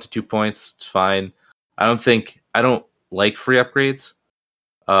Genius went to 2 points. It's fine. I don't like free upgrades.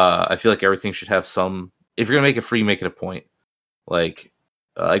 I feel like everything should have some. If you're gonna make it free, make it a point. Like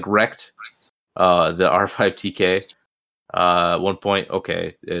Wrecked, the R5 TK, 1 point.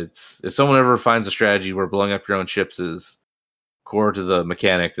 Okay, it's if someone ever finds a strategy where blowing up your own ships is core to the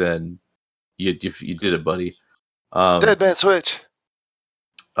mechanic, then you did it, buddy. Dead Man Switch.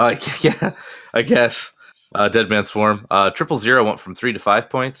 Yeah, I guess. Dead Man Swarm. 000 went from 3 to 5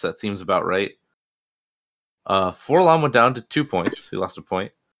 points. That seems about right. Forlom went down to 2 points. He lost a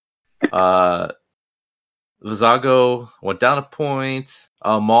point. Vizago went down a point.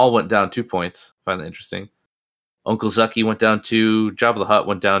 Maul went down 2 points. I find that interesting. Uncle Zucky went down 2. Jabba the Hutt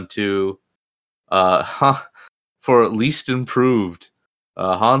went down 2. For least improved,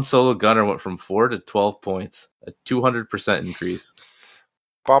 Han Solo Gunner went from 4 to 12 points, a 200% increase.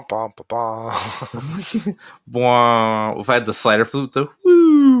 Bum, bum, bum, bum. We've had the slider flute, though,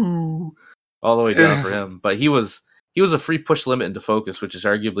 woo, all the way down for him. But he was a free push limit into focus, which is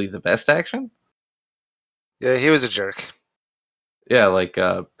arguably the best action. Yeah, he was a jerk. Yeah, like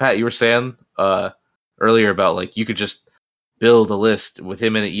Pat, you were saying earlier about like you could just build a list with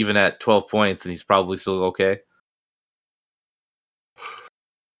him in it even at 12 points, and he's probably still okay.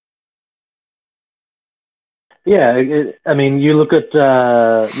 Yeah, I mean, you look at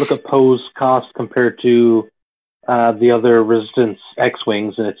Poe's cost compared to the other Resistance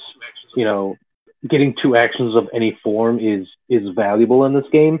X-wings, and it's getting 2 actions of any form is valuable in this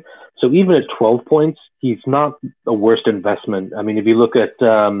game. So even at 12 points, he's not the worst investment. I mean, if you look at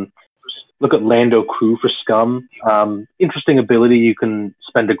Lando Crew for Scum, interesting ability. You can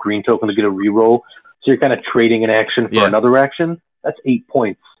spend a green token to get a reroll, so you're kind of trading an action for another action. That's 8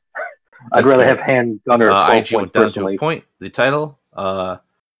 points. I'd rather have Han Gunner 12 IG points went down personally. to a point. The title.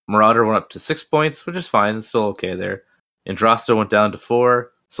 Marauder went up to 6 points, which is fine. It's still okay there. Andrasto went down to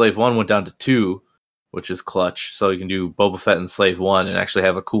 4. Slave 1 went down to 2, which is clutch. So you can do Boba Fett and Slave 1 and actually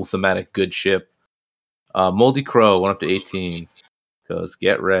have a cool thematic good ship. Moldy Crow went up to 18. Because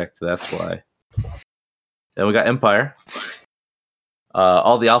get wrecked, that's why. Then we got Empire.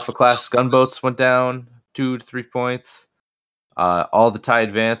 All the Alpha class gunboats went down 2 to 3 points. All the TIE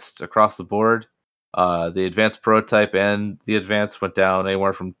Advanced across the board. The Advanced Prototype and the Advanced went down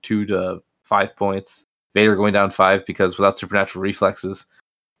anywhere from 2 to 5 points. Vader going down 5 because without supernatural reflexes,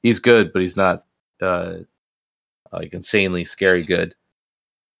 he's good, but he's not like insanely scary good.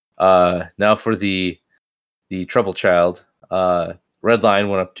 Now for the Trouble Child. Red Line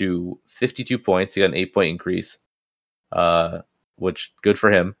went up to 52 points. He got an 8-point increase, which good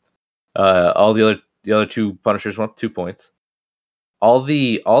for him. All the other 2 Punishers went up 2 points. All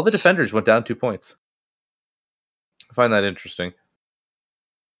the Defenders went down 2 points. I find that interesting.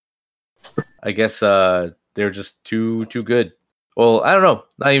 I guess they're just too good. Well, I don't know.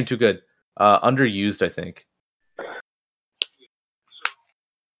 Not even too good. Underused, I think.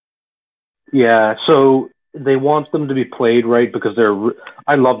 Yeah, so they want them to be played right because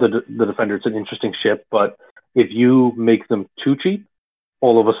I love the Defender. It's an interesting ship, but if you make them too cheap,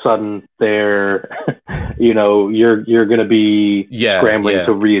 all of a sudden they're, you're going to be scrambling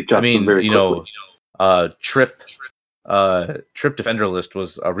to readjust them very quickly. Trip Defender list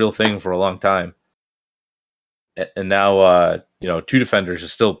was a real thing for a long time, and now 2 Defenders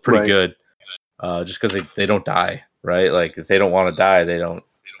is still pretty good, just because they don't die, right? Like if they don't want to die, they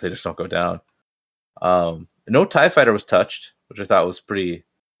just don't go down. No TIE Fighter was touched, which I thought was pretty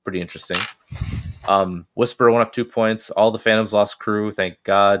interesting. Whisper went up 2 points. All the Phantoms lost crew, thank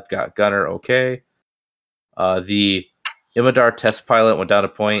God. Got Gunner okay. The Imidar test pilot went down a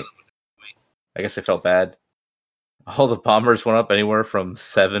point. I guess I felt bad. All the bombers went up anywhere from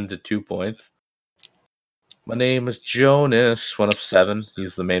 7 to 2 points. My name is Jonas. Went up 7.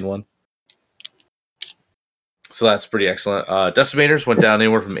 He's the main one. So that's pretty excellent. Decimators went down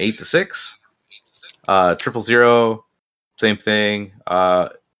anywhere from 8 to 6. 000, same thing.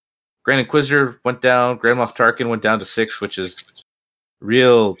 Grand Inquisitor went down. Grand Moff Tarkin went down to 6, which is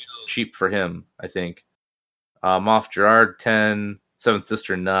real cheap for him, I think. Moff Gerard 10, 7th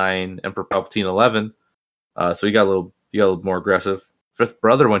Sister 9, Emperor Palpatine 11. So he got a little more aggressive. Fifth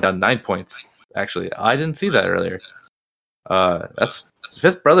Brother went down 9 points. Actually, I didn't see that earlier. That's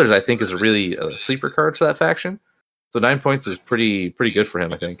Fifth Brothers. I think is a really sleeper card for that faction. So 9 points is pretty good for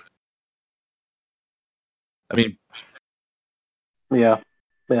him, I think. I mean, yeah.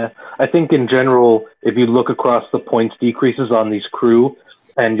 I think in general, if you look across the points decreases on these crew,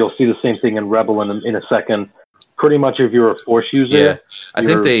 and you'll see the same thing in Rebel in a second. Pretty much, if you're a Force user, I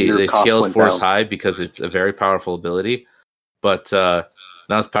think they scaled Force high because it's a very powerful ability, but not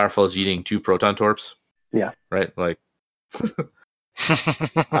as powerful as eating 2 proton torps. Yeah, right. Like,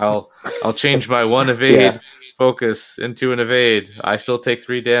 I'll change my 1 evade focus into an evade. I still take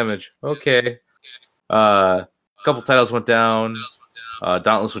 3 damage. Okay. A couple titles went down.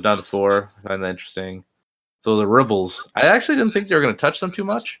 Dauntless went down to 4. I find that interesting. So the Rebels, I actually didn't think they were going to touch them too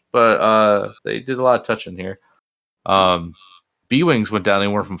much, but they did a lot of touching here. B-Wings went down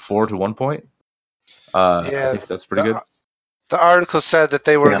anywhere from 4 to 1 point. I think that's pretty good. The article said that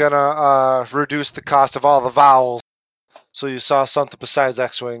they were going to reduce the cost of all the vowels. So you saw something besides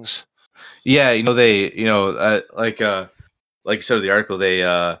X-Wings. Yeah, like you said in the article, they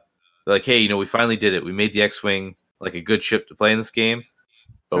They're like, hey, we finally did it. We made the X-wing like a good ship to play in this game,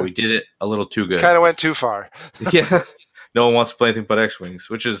 but we did it a little too good. Kind of went too far. Yeah, no one wants to play anything but X-wings,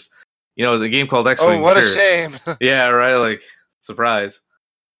 which is, the game called X-wing. Oh, what a sure. shame! Yeah, right. Like, surprise.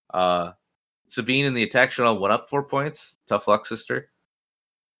 Sabine in the attack channel went up 4 points. Tough luck, sister.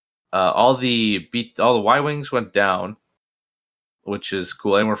 All the Y-wings went down, which is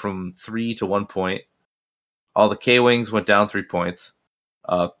cool. Anywhere from 3 to 1 point. All the K-wings went down 3 points.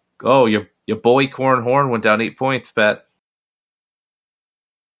 Your boy Corn Horn went down 8 points, Pat.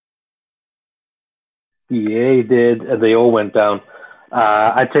 Yeah, he did. And they all went down.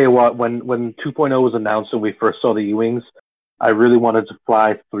 I tell you what, when 2.0 was announced and we first saw the E-wings, I really wanted to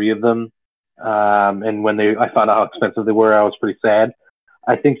fly 3 of them. And when I found out how expensive they were, I was pretty sad.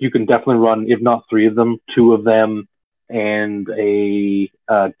 I think you can definitely run, if not 3 of them, 2 of them, and a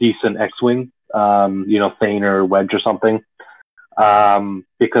decent X-wing, Thane or Wedge or something.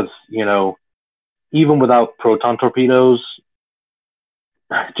 Because, even without proton torpedoes,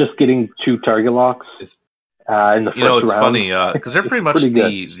 just getting 2 target locks in the first round. It's funny because they're pretty much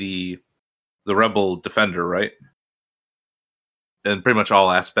the Rebel Defender, right? In pretty much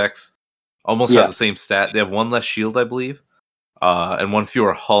all aspects. Almost have the same stat. They have 1 less shield, I believe, and 1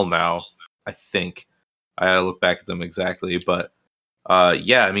 fewer hull now, I think. I gotta look back at them exactly, but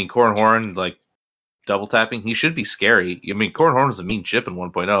Corn Horn, like, double tapping, he should be scary. Corn Horn is a mean chip in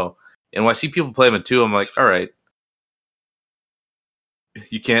 1.0, and when I see people play him in 2, I'm like, all right,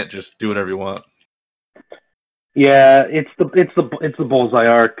 you can't just do whatever you want. Yeah, it's the bullseye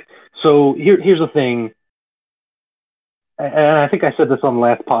arc. So here's the thing, and I think I said this on the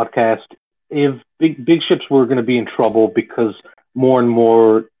last podcast. If big ships were going to be in trouble because more and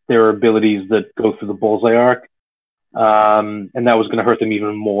more there are abilities that go through the bullseye arc, and that was going to hurt them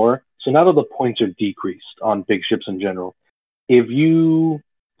even more. So now that the points are decreased on big ships in general, if you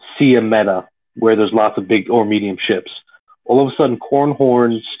see a meta where there's lots of big or medium ships, all of a sudden Corn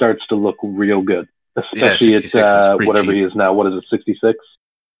Horn starts to look real good, especially at whatever he is now. What is it, 66?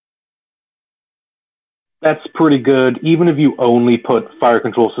 That's pretty good. Even if you only put Fire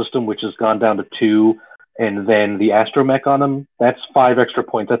Control System, which has gone down to 2, and then the Astromech on him, that's 5 extra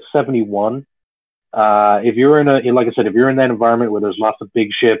points. That's 71. If you're like I said, if you're in that environment where there's lots of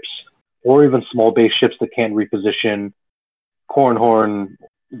big ships or even small base ships that can't reposition, Corn Horn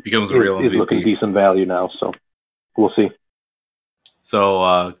becomes a real MVP. Is looking decent value now. So we'll see.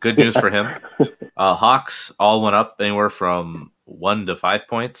 So good news for him. Hawks all went up anywhere from 1 to 5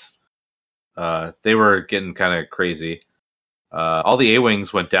 points. They were getting kind of crazy. All the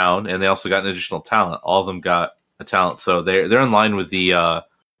A-wings went down, and they also got an additional talent. All of them got a talent, so they're in line with the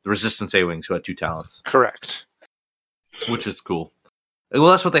Resistance A-wings, who had 2 talents. Correct. Which is cool. Well,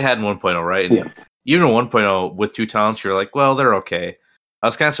 that's what they had in 1.0, right? And even in 1.0 with 2 talents, you're like, well, they're okay. I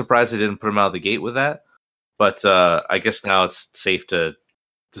was kind of surprised they didn't put them out of the gate with that, but I guess now it's safe to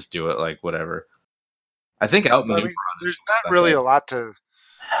just do it, like, whatever. I think there's not really a lot to.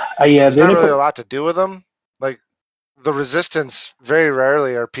 There's not really a lot to do with them. Like, the Resistance, very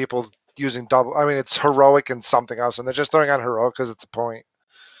rarely are people using double. It's heroic and something else, and they're just throwing on heroic because it's a point.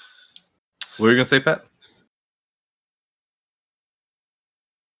 What were you gonna say, Pat?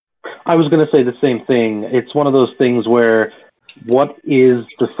 I was gonna say the same thing. It's one of those things where, what is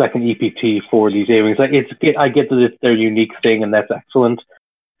the second EPT for these A-wings? I get that it's their unique thing, and that's excellent.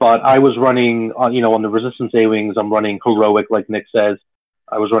 But I was running on the Resistance A-wings. I'm running heroic, like Nick says.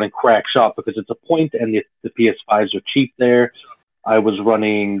 I was running Crack Shot because it's a point and the PS5s are cheap there. I was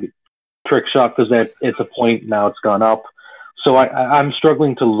running Trick Shot because it's a point, now it's gone up. So I'm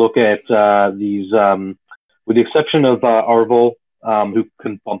struggling to look at these, with the exception of Arvel, who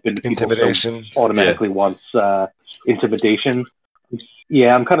can bump into people Intimidation. Automatically wants Intimidation.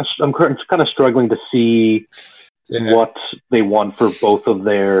 Yeah, I'm kind of struggling to see what they want for both of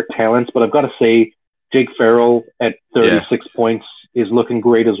their talents. But I've got to say, Jake Farrell at 36 points is looking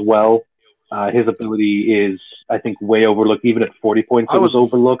great as well. His ability is, I think, way overlooked. Even at 40 points, it was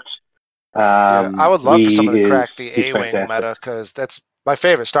overlooked. I would love for someone to crack the A-Wing meta, because that's my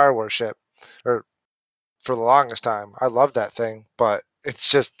favorite Star Wars ship, or for the longest time. I love that thing, but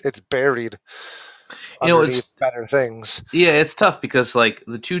it's buried underneath better things. Yeah, it's tough because, like,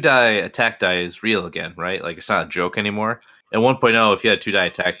 the 2-die attack die is real again, right? Like, it's not a joke anymore. At 1.0, if you had 2-die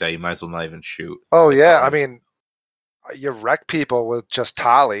attack die, you might as well not even shoot. Oh, yeah. You wreck people with just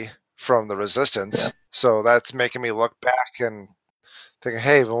Tali from the Resistance. Yeah. So that's making me look back and think,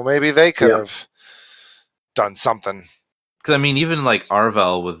 hey, well, maybe they could have done something. Because, even like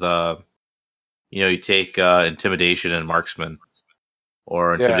Arvel with, you take Intimidation and Marksman,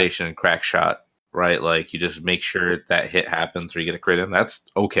 or Intimidation and Crack Shot. right? Like you just make sure that hit happens or you get a crit in. That's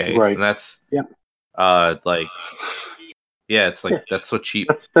okay, Right. And that's Yeah. like yeah, it's like that's so cheap.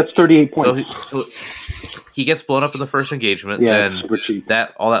 That's 38 points. So he gets blown up in the first engagement. Yeah, Then it's super cheap.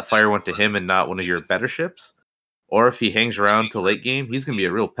 that all that fire went to him and not one of your better ships. Or if he hangs around till late game, he's gonna be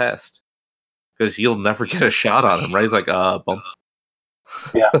a real pest because you'll never get a shot on him. Right? He's like bump.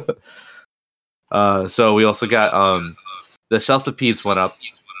 Yeah. So we also got the self-defeats went up.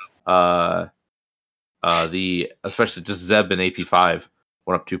 The especially just Zeb and AP5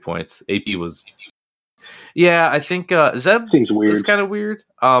 went up 2 points. AP was I think Zeb Seems weird. is kind of weird.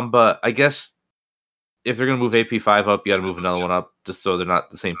 But I guess if they're gonna move AP5 up, you got to move another one up just so they're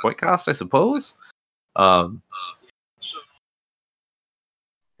not the same point cost, I suppose.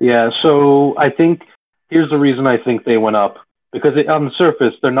 Yeah, so I think here's the reason I think they went up. Because on the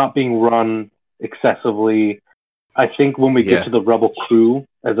surface, they're not being run excessively. I think when we get to the Rebel crew,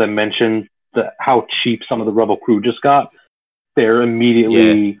 as I mentioned, how cheap some of the Rebel crew just got, they're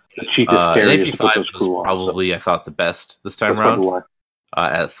immediately the cheapest carriers to put those crew on. Probably, I thought, the best this time around.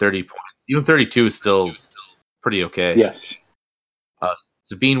 At 30 points. Even 32 is still pretty okay. Yes.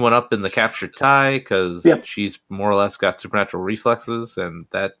 Sabine went up in the captured tie because she's more or less got supernatural reflexes, and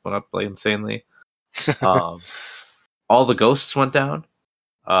that went up like insanely. All the ghosts went down,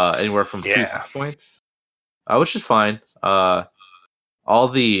 anywhere from 2 to 6 points, which is fine. The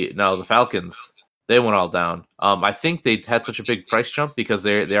Falcons, they went all down. I think they had such a big price jump because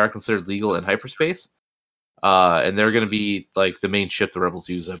they are considered legal in hyperspace, and they're going to be like the main ship the Rebels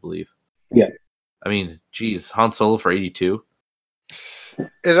use, I believe. Yeah. I mean, geez, Han Solo for 82.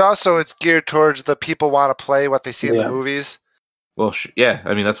 It's geared towards the people want to play what they see in the movies. Well,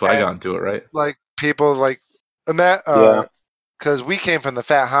 I mean, that's why I got into it, right? Like people like, because we came from the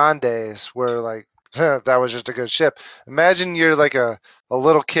Fat Han days where like that was just a good ship. Imagine you're like a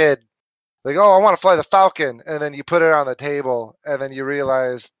little kid, like, oh, I want to fly the Falcon, and then you put it on the table, and then you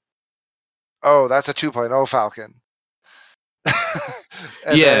realize, oh, that's a 2.0 Falcon.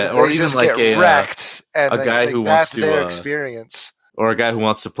 Or even just like get wrecked, and a guy who that's wants to their experience. Or a guy who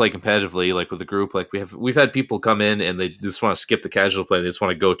wants to play competitively, like with a group. Like we've had people come in and they just want to skip the casual play. They just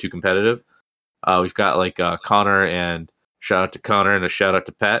want to go too competitive. We've got like Connor, and shout out to Connor and a shout out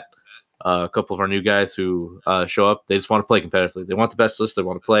to Pat. A couple of our new guys who show up. They just want to play competitively. They want the best list. They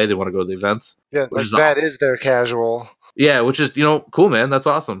want to play. They want to go to the events. Yeah, like that is their casual. Yeah, which is cool, man. That's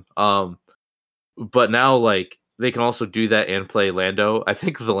awesome. But now like they can also do that and play Lando. I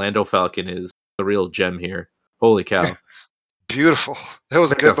think the Lando Falcon is the real gem here. Holy cow. Beautiful. It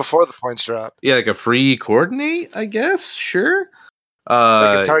was good before the points drop. Yeah, like a free coordinate, I guess. Sure. They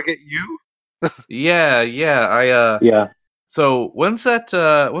can target you. Yeah. So when's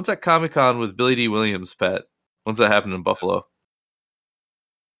that Comic-Con with Billy D. Williams, Pat? When's that happening in Buffalo?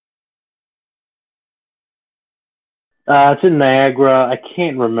 It's in Niagara. I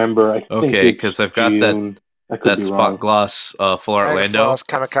can't remember. Okay, because I've got that spot gloss full art Lando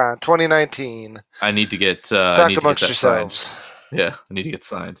Comic-Con 2019. I need to get talk amongst yourselves. Signed. Yeah, I need to get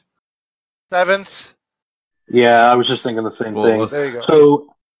signed. 7th. Yeah, I was just thinking the same thing. There you go. So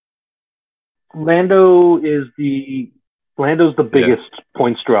Lando's the biggest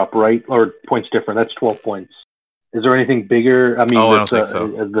points drop, right? Or points different. That's 12 points. Is there anything bigger? I mean, I don't think so.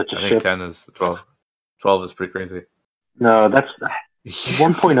 I think 10 is 12. 12 is pretty crazy. No, that's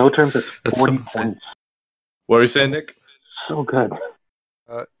 1.0 terms. That's 40 points. What are you saying, Nick? So good.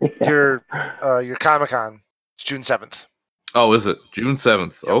 Your Comic-Con. It's June 7th. Oh, is it June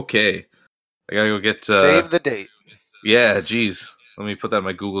 7th? Yep. Okay, I gotta go get. Save the date. Yeah, geez. Let me put that in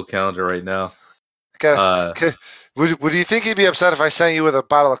my Google Calendar right now. Okay. Would you think he'd be upset if I sent you with a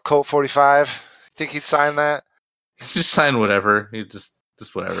bottle of Colt 45? Think he'd sign that? Just sign whatever. He just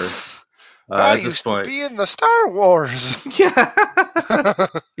whatever. I used to be in the Star Wars. Yeah.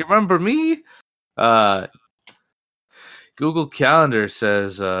 You remember me? Google Calendar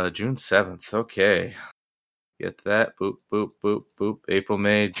says June 7th. Okay. Get that. Boop, boop, boop, boop. April,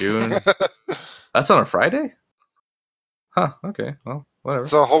 May, June. That's on a Friday? Huh. Okay. Well, whatever.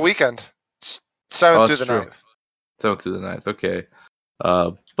 It's a whole weekend. 7th through the 9th. 7th through the 9th. Okay.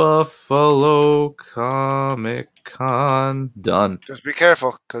 Buffalo Comic Con. Done. Just be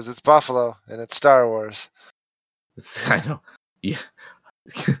careful, because it's Buffalo, and it's Star Wars. I know. Yeah.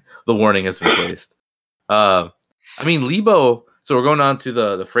 The warning has been placed. I mean, Lebo... So we're going on to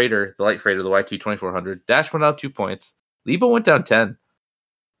the freighter, the light freighter, the YT-2400. Dash went down 2 points. Lebo went down 10.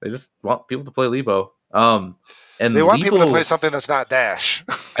 They just want people to play Lebo. And they want people to play something that's not Dash.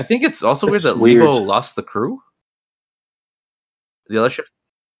 I think it's also weird that Lebo lost the crew. The other ship.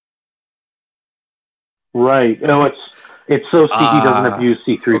 Right. No, it's so he doesn't abuse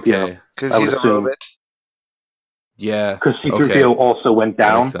C-3PO. Because because I would he's a assume. robot. Yeah. Because C-3PO Okay. also went That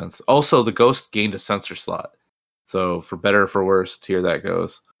down. makes sense. Also, the Ghost gained a sensor slot. So for better or for worse, here that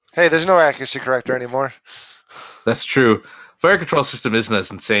goes. Hey, there's no accuracy corrector anymore. That's true. Fire control system isn't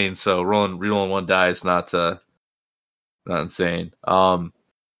as insane, so rerolling one die is not insane.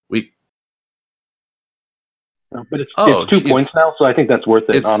 We But it's Oh, 2 points now, so I think that's worth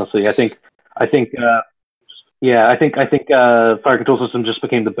it. it's- Honestly, I think fire control system just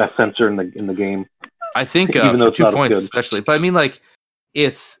became the best sensor in the game. I think Even though for it's 2 not as points good. especially. But I mean, like,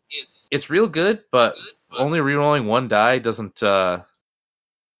 it's real good, but only rerolling one die doesn't that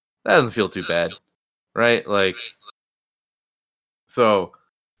doesn't feel too bad, right? Like, so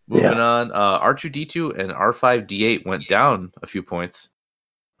moving on, R2D2 and R5D8 went down a few points.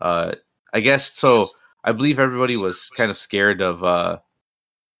 I guess so. I believe everybody was kind of scared of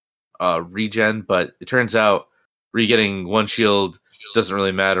regen, but it turns out re-getting one shield doesn't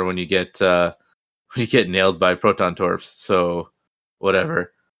really matter when you get nailed by proton torps. So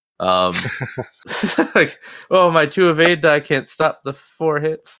whatever. Like, oh, my 2 evade die can't stop the 4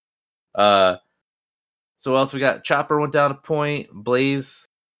 hits. So what else we got? Chopper went down a point. Blaze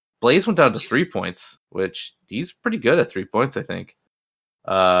went down to 3 points, which he's pretty good at 3 points, I think.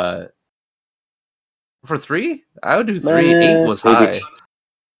 For 3, I would do 3. 8 was maybe. high.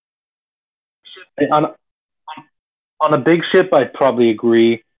 On a big ship, I'd probably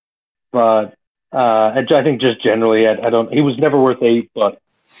agree, but I think just generally, I don't. He was never worth 8, but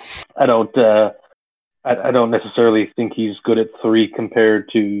I don't. I don't necessarily think he's good at 3 compared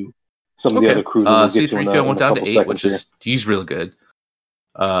to some of the other crews. C-3PO went down to 8, which is he's real good.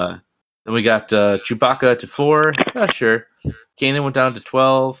 Then we got Chewbacca to 4. Sure. Kanan went down to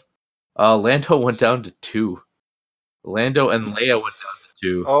 12. Lando went down to 2. Lando and Leia went down to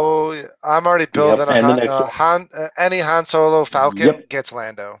 2. Oh, I'm already building any Han Solo Falcon gets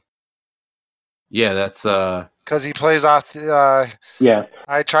Lando. Yeah, that's because he plays off. Yeah,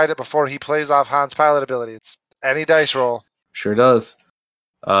 I tried it before. He plays off Han's pilot ability. It's any dice roll. Sure does.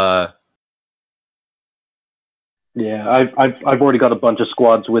 Yeah, I've already got a bunch of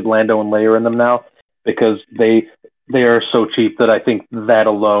squads with Lando and Leia in them now because they are so cheap that I think that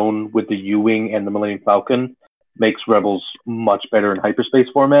alone with the U-Wing and the Millennium Falcon makes Rebels much better in hyperspace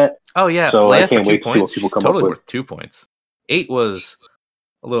format. Oh yeah, so Leia I can't for 2 wait to see points. what people She's come totally up with. worth 2 points. 8 was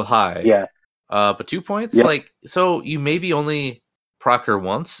a little high. Yeah. But 2 points, Yep. like, so you maybe only proc her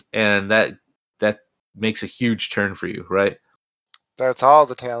once, and that makes a huge turn for you, right? That's all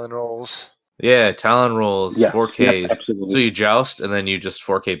the Talon rolls. Yeah, Talon rolls, Yeah, 4Ks. absolutely. So you joust, and then you just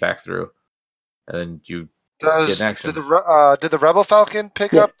 4K back through, and then you get an action. Did the Rebel Falcon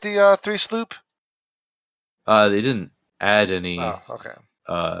pick up the 3 sloop? They didn't add any. Oh, okay.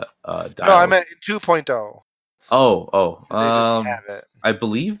 Dials. No, I meant 2.0. Oh. They just have it. I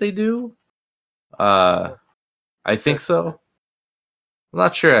believe they do. I think so. I'm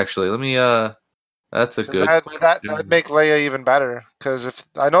not sure actually. Let me. That's a good. That'd make Leia even better because if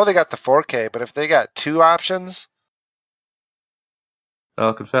I know they got the 4K, but if they got 2 options,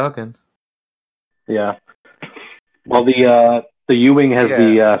 Falcon. Yeah. Well, the U-Wing has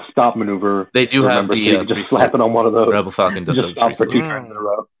the stop maneuver. They do have so the you can just slap it on one of those. Rebel Falcon does just have stop for 3 2 turns in a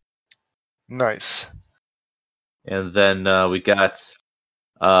row. Nice. And then we got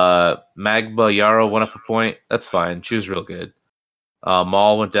Magba Yarrow went up a point. That's fine. She was real good.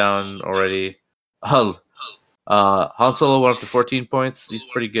 Maul went down already. Han Solo went up to 14 points. He's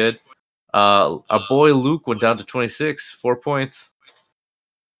pretty good. Our boy Luke went down to 26, 4 points.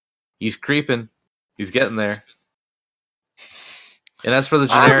 He's creeping. He's getting there. And as for the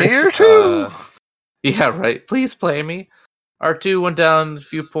generics, I'm here too. Yeah, right. Please play me. R2 went down a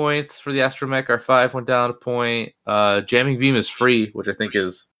few points for the Astromech. R5 went down a point. Jamming Beam is free, which I think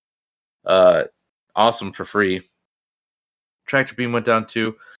is awesome for free. Tractor Beam went down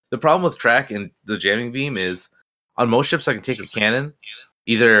 2. The problem with Track and the Jamming Beam is on most ships I can take a cannon.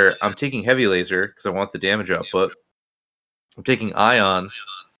 Either I'm taking Heavy Laser because I want the damage output. I'm taking Ion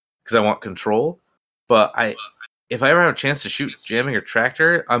because I want control. But if I ever have a chance to shoot Jamming or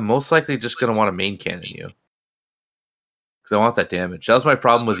Tractor, I'm most likely just going to want to main cannon you. Because I want that damage. That was my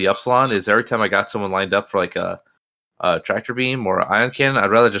problem with the Upsilon, is every time I got someone lined up for like a Tractor Beam or Ion Cannon, I'd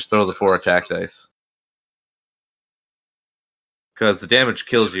rather just throw the 4 attack dice. Because the damage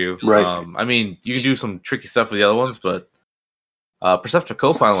kills you. Right. I mean, you can do some tricky stuff with the other ones, but Perceptive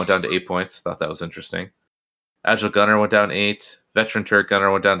Co-Pilot went down to 8 points. Thought that was interesting. Agile Gunner went down 8. Veteran Turret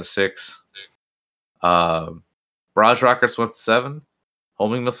Gunner went down to 6. Barrage Rockets went up to 7.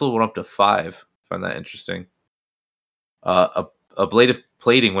 Homing Missile went up to 5. Find that interesting. Ablative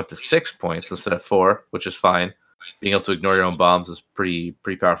Plating went to 6 points instead of 4, which is fine. being able to ignore your own bombs is pretty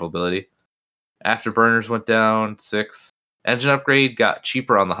powerful ability. Afterburners went down 6. Engine upgrade got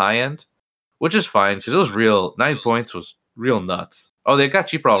cheaper on the high end, which is fine because it was real. 9 points was real nuts. Oh, they got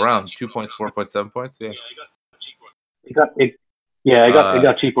cheaper all around. 2 points, 4 points, 7 points. Yeah. It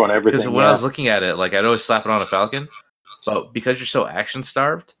got cheaper on everything. Because when I was looking at it, like I'd always slap it on a Falcon, but because you're so action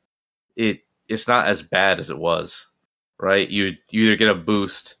starved, it's not as bad as it was, right? You either get a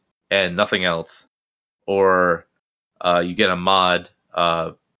boost and nothing else, or you get a mod.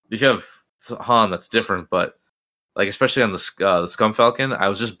 If you have Han, that's different, but like especially on the Scum Falcon, I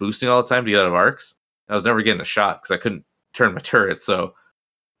was just boosting all the time to get out of arcs. I was never getting a shot because I couldn't turn my turret. So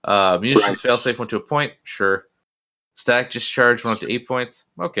munitions failsafe went to a point, sure. Static discharge went up to 8 points.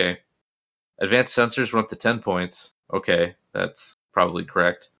 Okay. Advanced sensors went up to 10 points. Okay, that's probably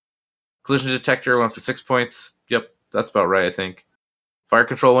correct. Collision detector went up to 6 points. Yep, that's about right, I think. Fire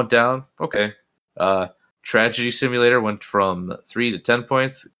control went down. Okay. Tragedy simulator went from 3 to 10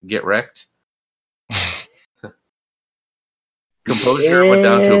 points. Get wrecked. Composure went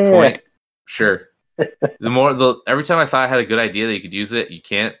down to a point. Sure. Every time I thought I had a good idea that you could use it, you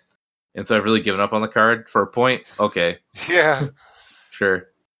can't. And so I've really given up on the card for a point. Okay. Yeah. Sure.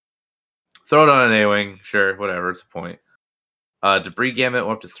 Throw it on an A-Wing. Sure, whatever. It's a point. Debris gamut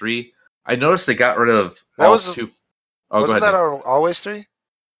went up to 3. I noticed they got rid of two. Oh, wasn't go ahead. that always 3?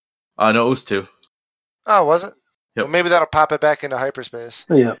 No, it was 2. Oh, was it? Yep. Well, maybe that'll pop it back into hyperspace.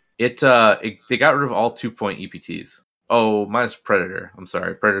 Yeah. They got rid of all 2-point EPTs. Oh, minus Predator. I'm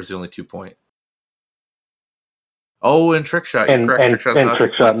sorry. Predator's the only 2-point. Oh, and Trick Shot. You're correct.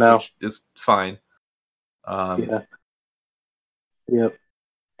 Trick Shot now is fine. Yeah. Yep.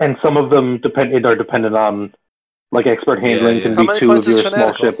 And some of them are dependent on, like, expert handling can be 2 of your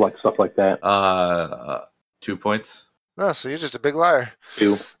small ship, like stuff like that. 2 points. Oh, so you're just a big liar.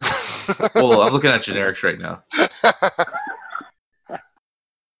 2. Well, I'm looking at generics right now.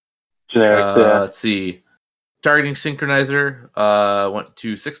 Generic. Yeah. Let's see. Targeting synchronizer went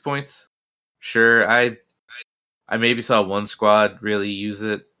to 6 points. Sure, I maybe saw one squad really use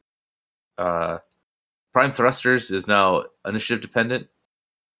it. Prime thrusters is now initiative dependent.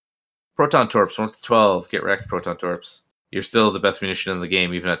 Proton torps went to 12. Get wrecked, Proton torps. You're still the best munition in the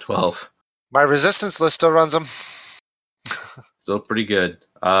game, even at 12. My resistance list still runs them. Still pretty good.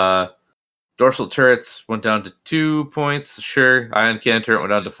 Dorsal turrets went down to 2 points. Sure, ion cannon turret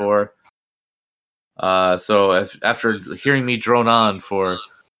went down to 4. So after hearing me drone on for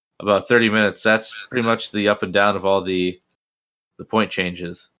about 30 minutes, that's pretty much the up and down of all the point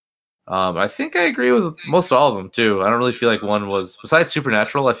changes. I think I agree with most all of them too. I don't really feel like one was, besides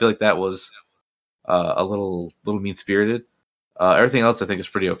Supernatural, I feel like that was a little mean spirited. Everything else I think is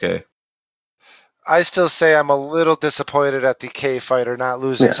pretty okay. I still say I'm a little disappointed at the K Fighter not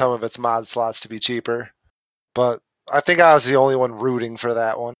losing some of its mod slots to be cheaper, but I think I was the only one rooting for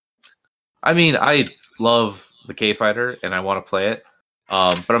that one. I mean, I love the K Fighter and I want to play it.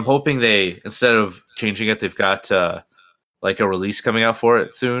 But I'm hoping they, instead of changing it, they've got like a release coming out for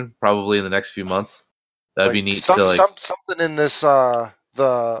it soon, probably in the next few months. That'd be neat. Something in this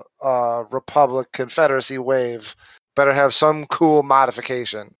the Republic Confederacy wave better have some cool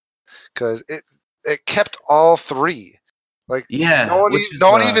modification, because it kept all 3. Like no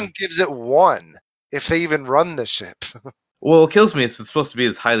one even gives it 1 if they even run the ship. Well, it kills me. It's supposed to be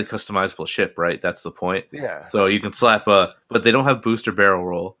this highly customizable ship, right? That's the point. Yeah. So you can slap but they don't have booster barrel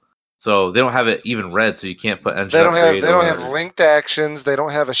roll. So they don't have it even red, so you can't put engine upgrade. They don't have linked actions. They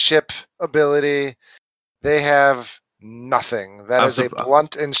don't have a ship ability. They have nothing. That is a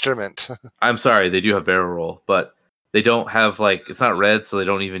blunt instrument. I'm sorry, they do have barrel roll, but they don't have, like, it's not red, so they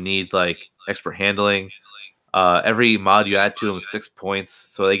don't even need, like, expert handling. Every mod you add to them is 6 points,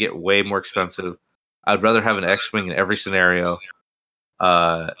 so they get way more expensive. I'd rather have an X-Wing in every scenario.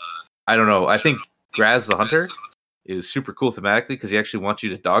 I don't know. I think Graz the Hunter is super cool thematically because he actually wants you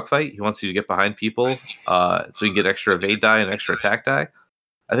to dogfight. He wants you to get behind people so you can get extra evade die and extra attack die.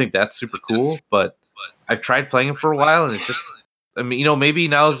 I think that's super cool, but I've tried playing him for a while and it just, I mean, maybe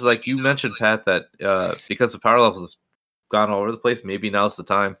now's, like you mentioned, Pat, that because the power levels have gone all over the place, maybe now's the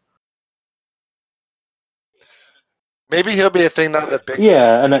time. Maybe he'll be a thing now that big.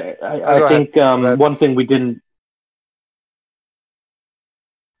 Yeah, and I think one thing we didn't.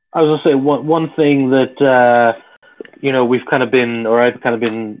 I was gonna say one thing that we've kind of been, or I've kind of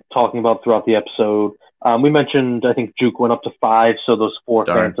been talking about throughout the episode. We mentioned, I think Juke went up to 5, so those 4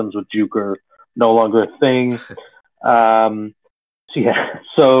 Phantoms with Juke are no longer a thing.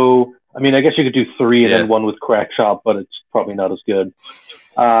 So I mean, I guess you could do 3 and then 1 with Crack Shot, but it's probably not as good.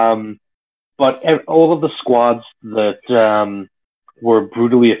 But all of the squads that were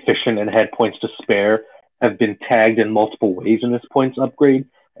brutally efficient and had points to spare have been tagged in multiple ways in this points upgrade,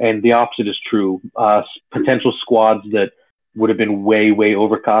 and the opposite is true. Potential squads that would have been way, way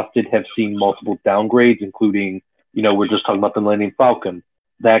overcosted have seen multiple downgrades, including, we're just talking about the Millennium Falcon.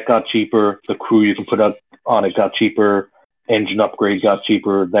 That got cheaper. The crew you can put up on it got cheaper. Engine upgrade got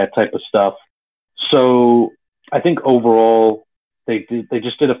cheaper, that type of stuff. So I think overall, they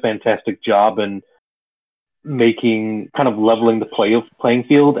just did a fantastic job in making, kind of leveling the playing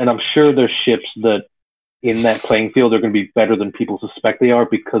field. And I'm sure there's ships that in that playing field are going to be better than people suspect they are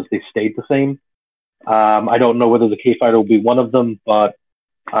because they stayed the same. I don't know whether the K-Fighter will be one of them, but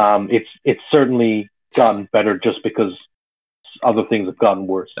it's certainly gotten better just because other things have gotten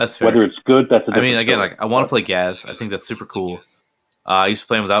worse. That's fair. Whether it's good, that's a different again, story. I want to play Gaz. I think that's super cool. I used to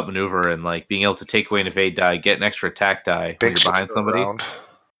play him without maneuver, and being able to take away an evade die, get an extra attack die when you're behind somebody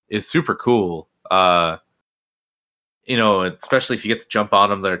is super cool. Especially if you get to jump on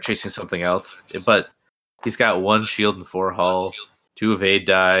them, they're chasing something else. But he's got 1 shield and 4 hull, 2 evade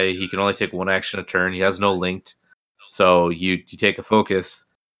die. He can only take 1 action a turn. He has no linked, so you take a focus,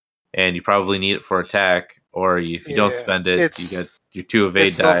 and you probably need it for attack. Or if you don't spend it, you get your 2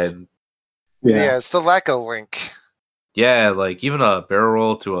 evade die. Yeah, it's the lack of link. Yeah, even a barrel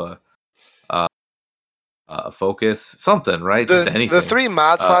roll to a focus, something, right? Just anything. The 3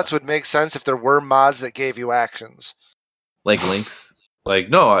 mod slots would make sense if there were mods that gave you actions. Like links.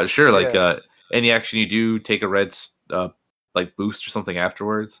 Sure, any action you do, take a red boost or something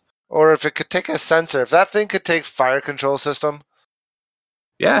afterwards. Or if it could take a sensor. If that thing could take fire control system.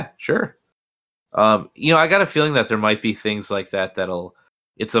 Yeah, sure. I got a feeling that there might be things like that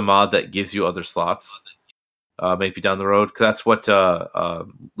it's a mod that gives you other slots. Maybe down the road, because that's what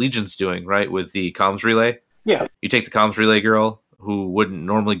Legion's doing, right? With the comms relay. Yeah. You take the comms relay girl, who wouldn't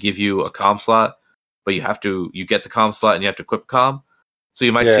normally give you a comm slot, but you get the comm slot and you have to equip comm. So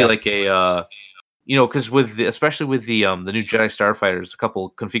you might see because especially with the new Jedi Starfighters, a couple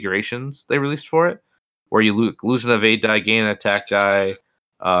configurations they released for it, where you lose an evade die, gain an attack die,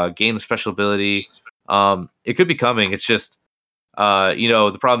 gain the special ability. It could be coming. It's just,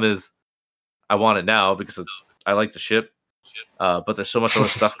 the problem is, I want it now because I like the ship, but there's so much other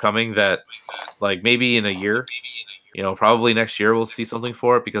stuff coming that, maybe in a year, probably next year we'll see something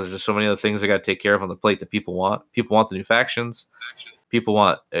for it, because there's just so many other things I got to take care of on the plate that people want. People want the new factions. People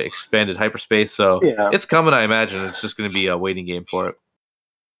want expanded hyperspace. So It's coming, I imagine. It's just going to be a waiting game for it.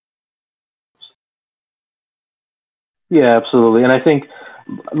 Yeah, absolutely. And I think,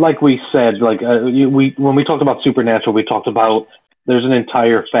 like we said, when we talked about Supernatural, we talked about there's an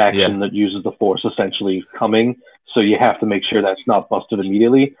entire faction that uses the Force essentially coming, so you have to make sure that's not busted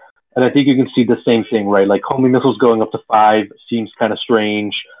immediately. And I think you can see the same thing, right? Like homing missiles going up to 5 seems kind of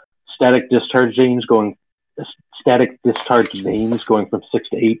strange. Static discharge vanes going from 6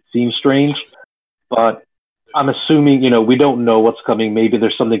 to 8 seems strange. But I'm assuming, we don't know what's coming. Maybe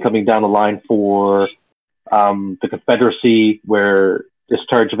there's something coming down the line for the Confederacy, where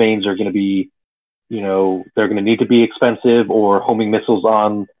discharge vanes are going to be, they're going to need to be expensive, or homing missiles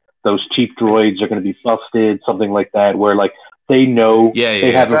on those cheap droids are going to be busted, something like that, where they know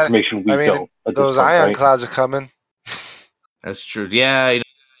they have information we don't. Those ion clouds are coming. That's true. Yeah,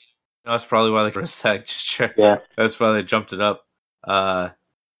 that's probably why they first attack. Just check. Yeah, that's why they jumped it up.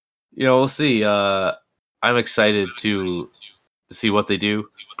 We'll see. I'm excited to see what they do.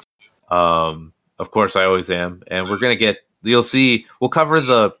 Of course, I always am, and we're gonna get. You'll see. We'll cover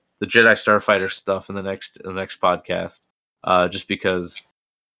the Jedi Starfighter stuff in the next podcast, just because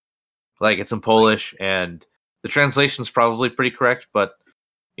it's in Polish and the translation's probably pretty correct, but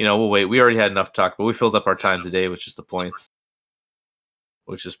we'll wait. We already had enough talk, but we filled up our time today, which is the points,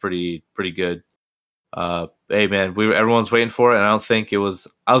 which is pretty good. Hey man, everyone's waiting for it, and I don't think it was.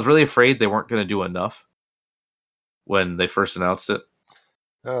 I was really afraid they weren't going to do enough when they first announced it.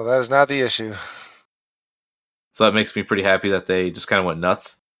 No, that is not the issue. So that makes me pretty happy that they just kind of went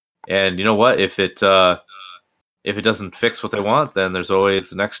nuts. And you know what? If it doesn't fix what they want, then there's always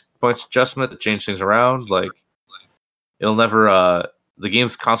the next points adjustment to change things around. It'll never. The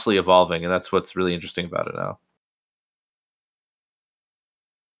game's constantly evolving, and that's what's really interesting about it now.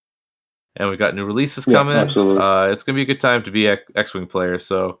 And we've got new releases coming. Absolutely. It's gonna be a good time to be X-Wing player.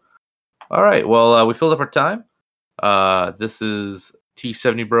 So, all right. Well, we filled up our time. This is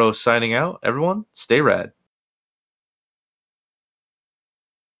T70 Bro signing out. Everyone, stay rad.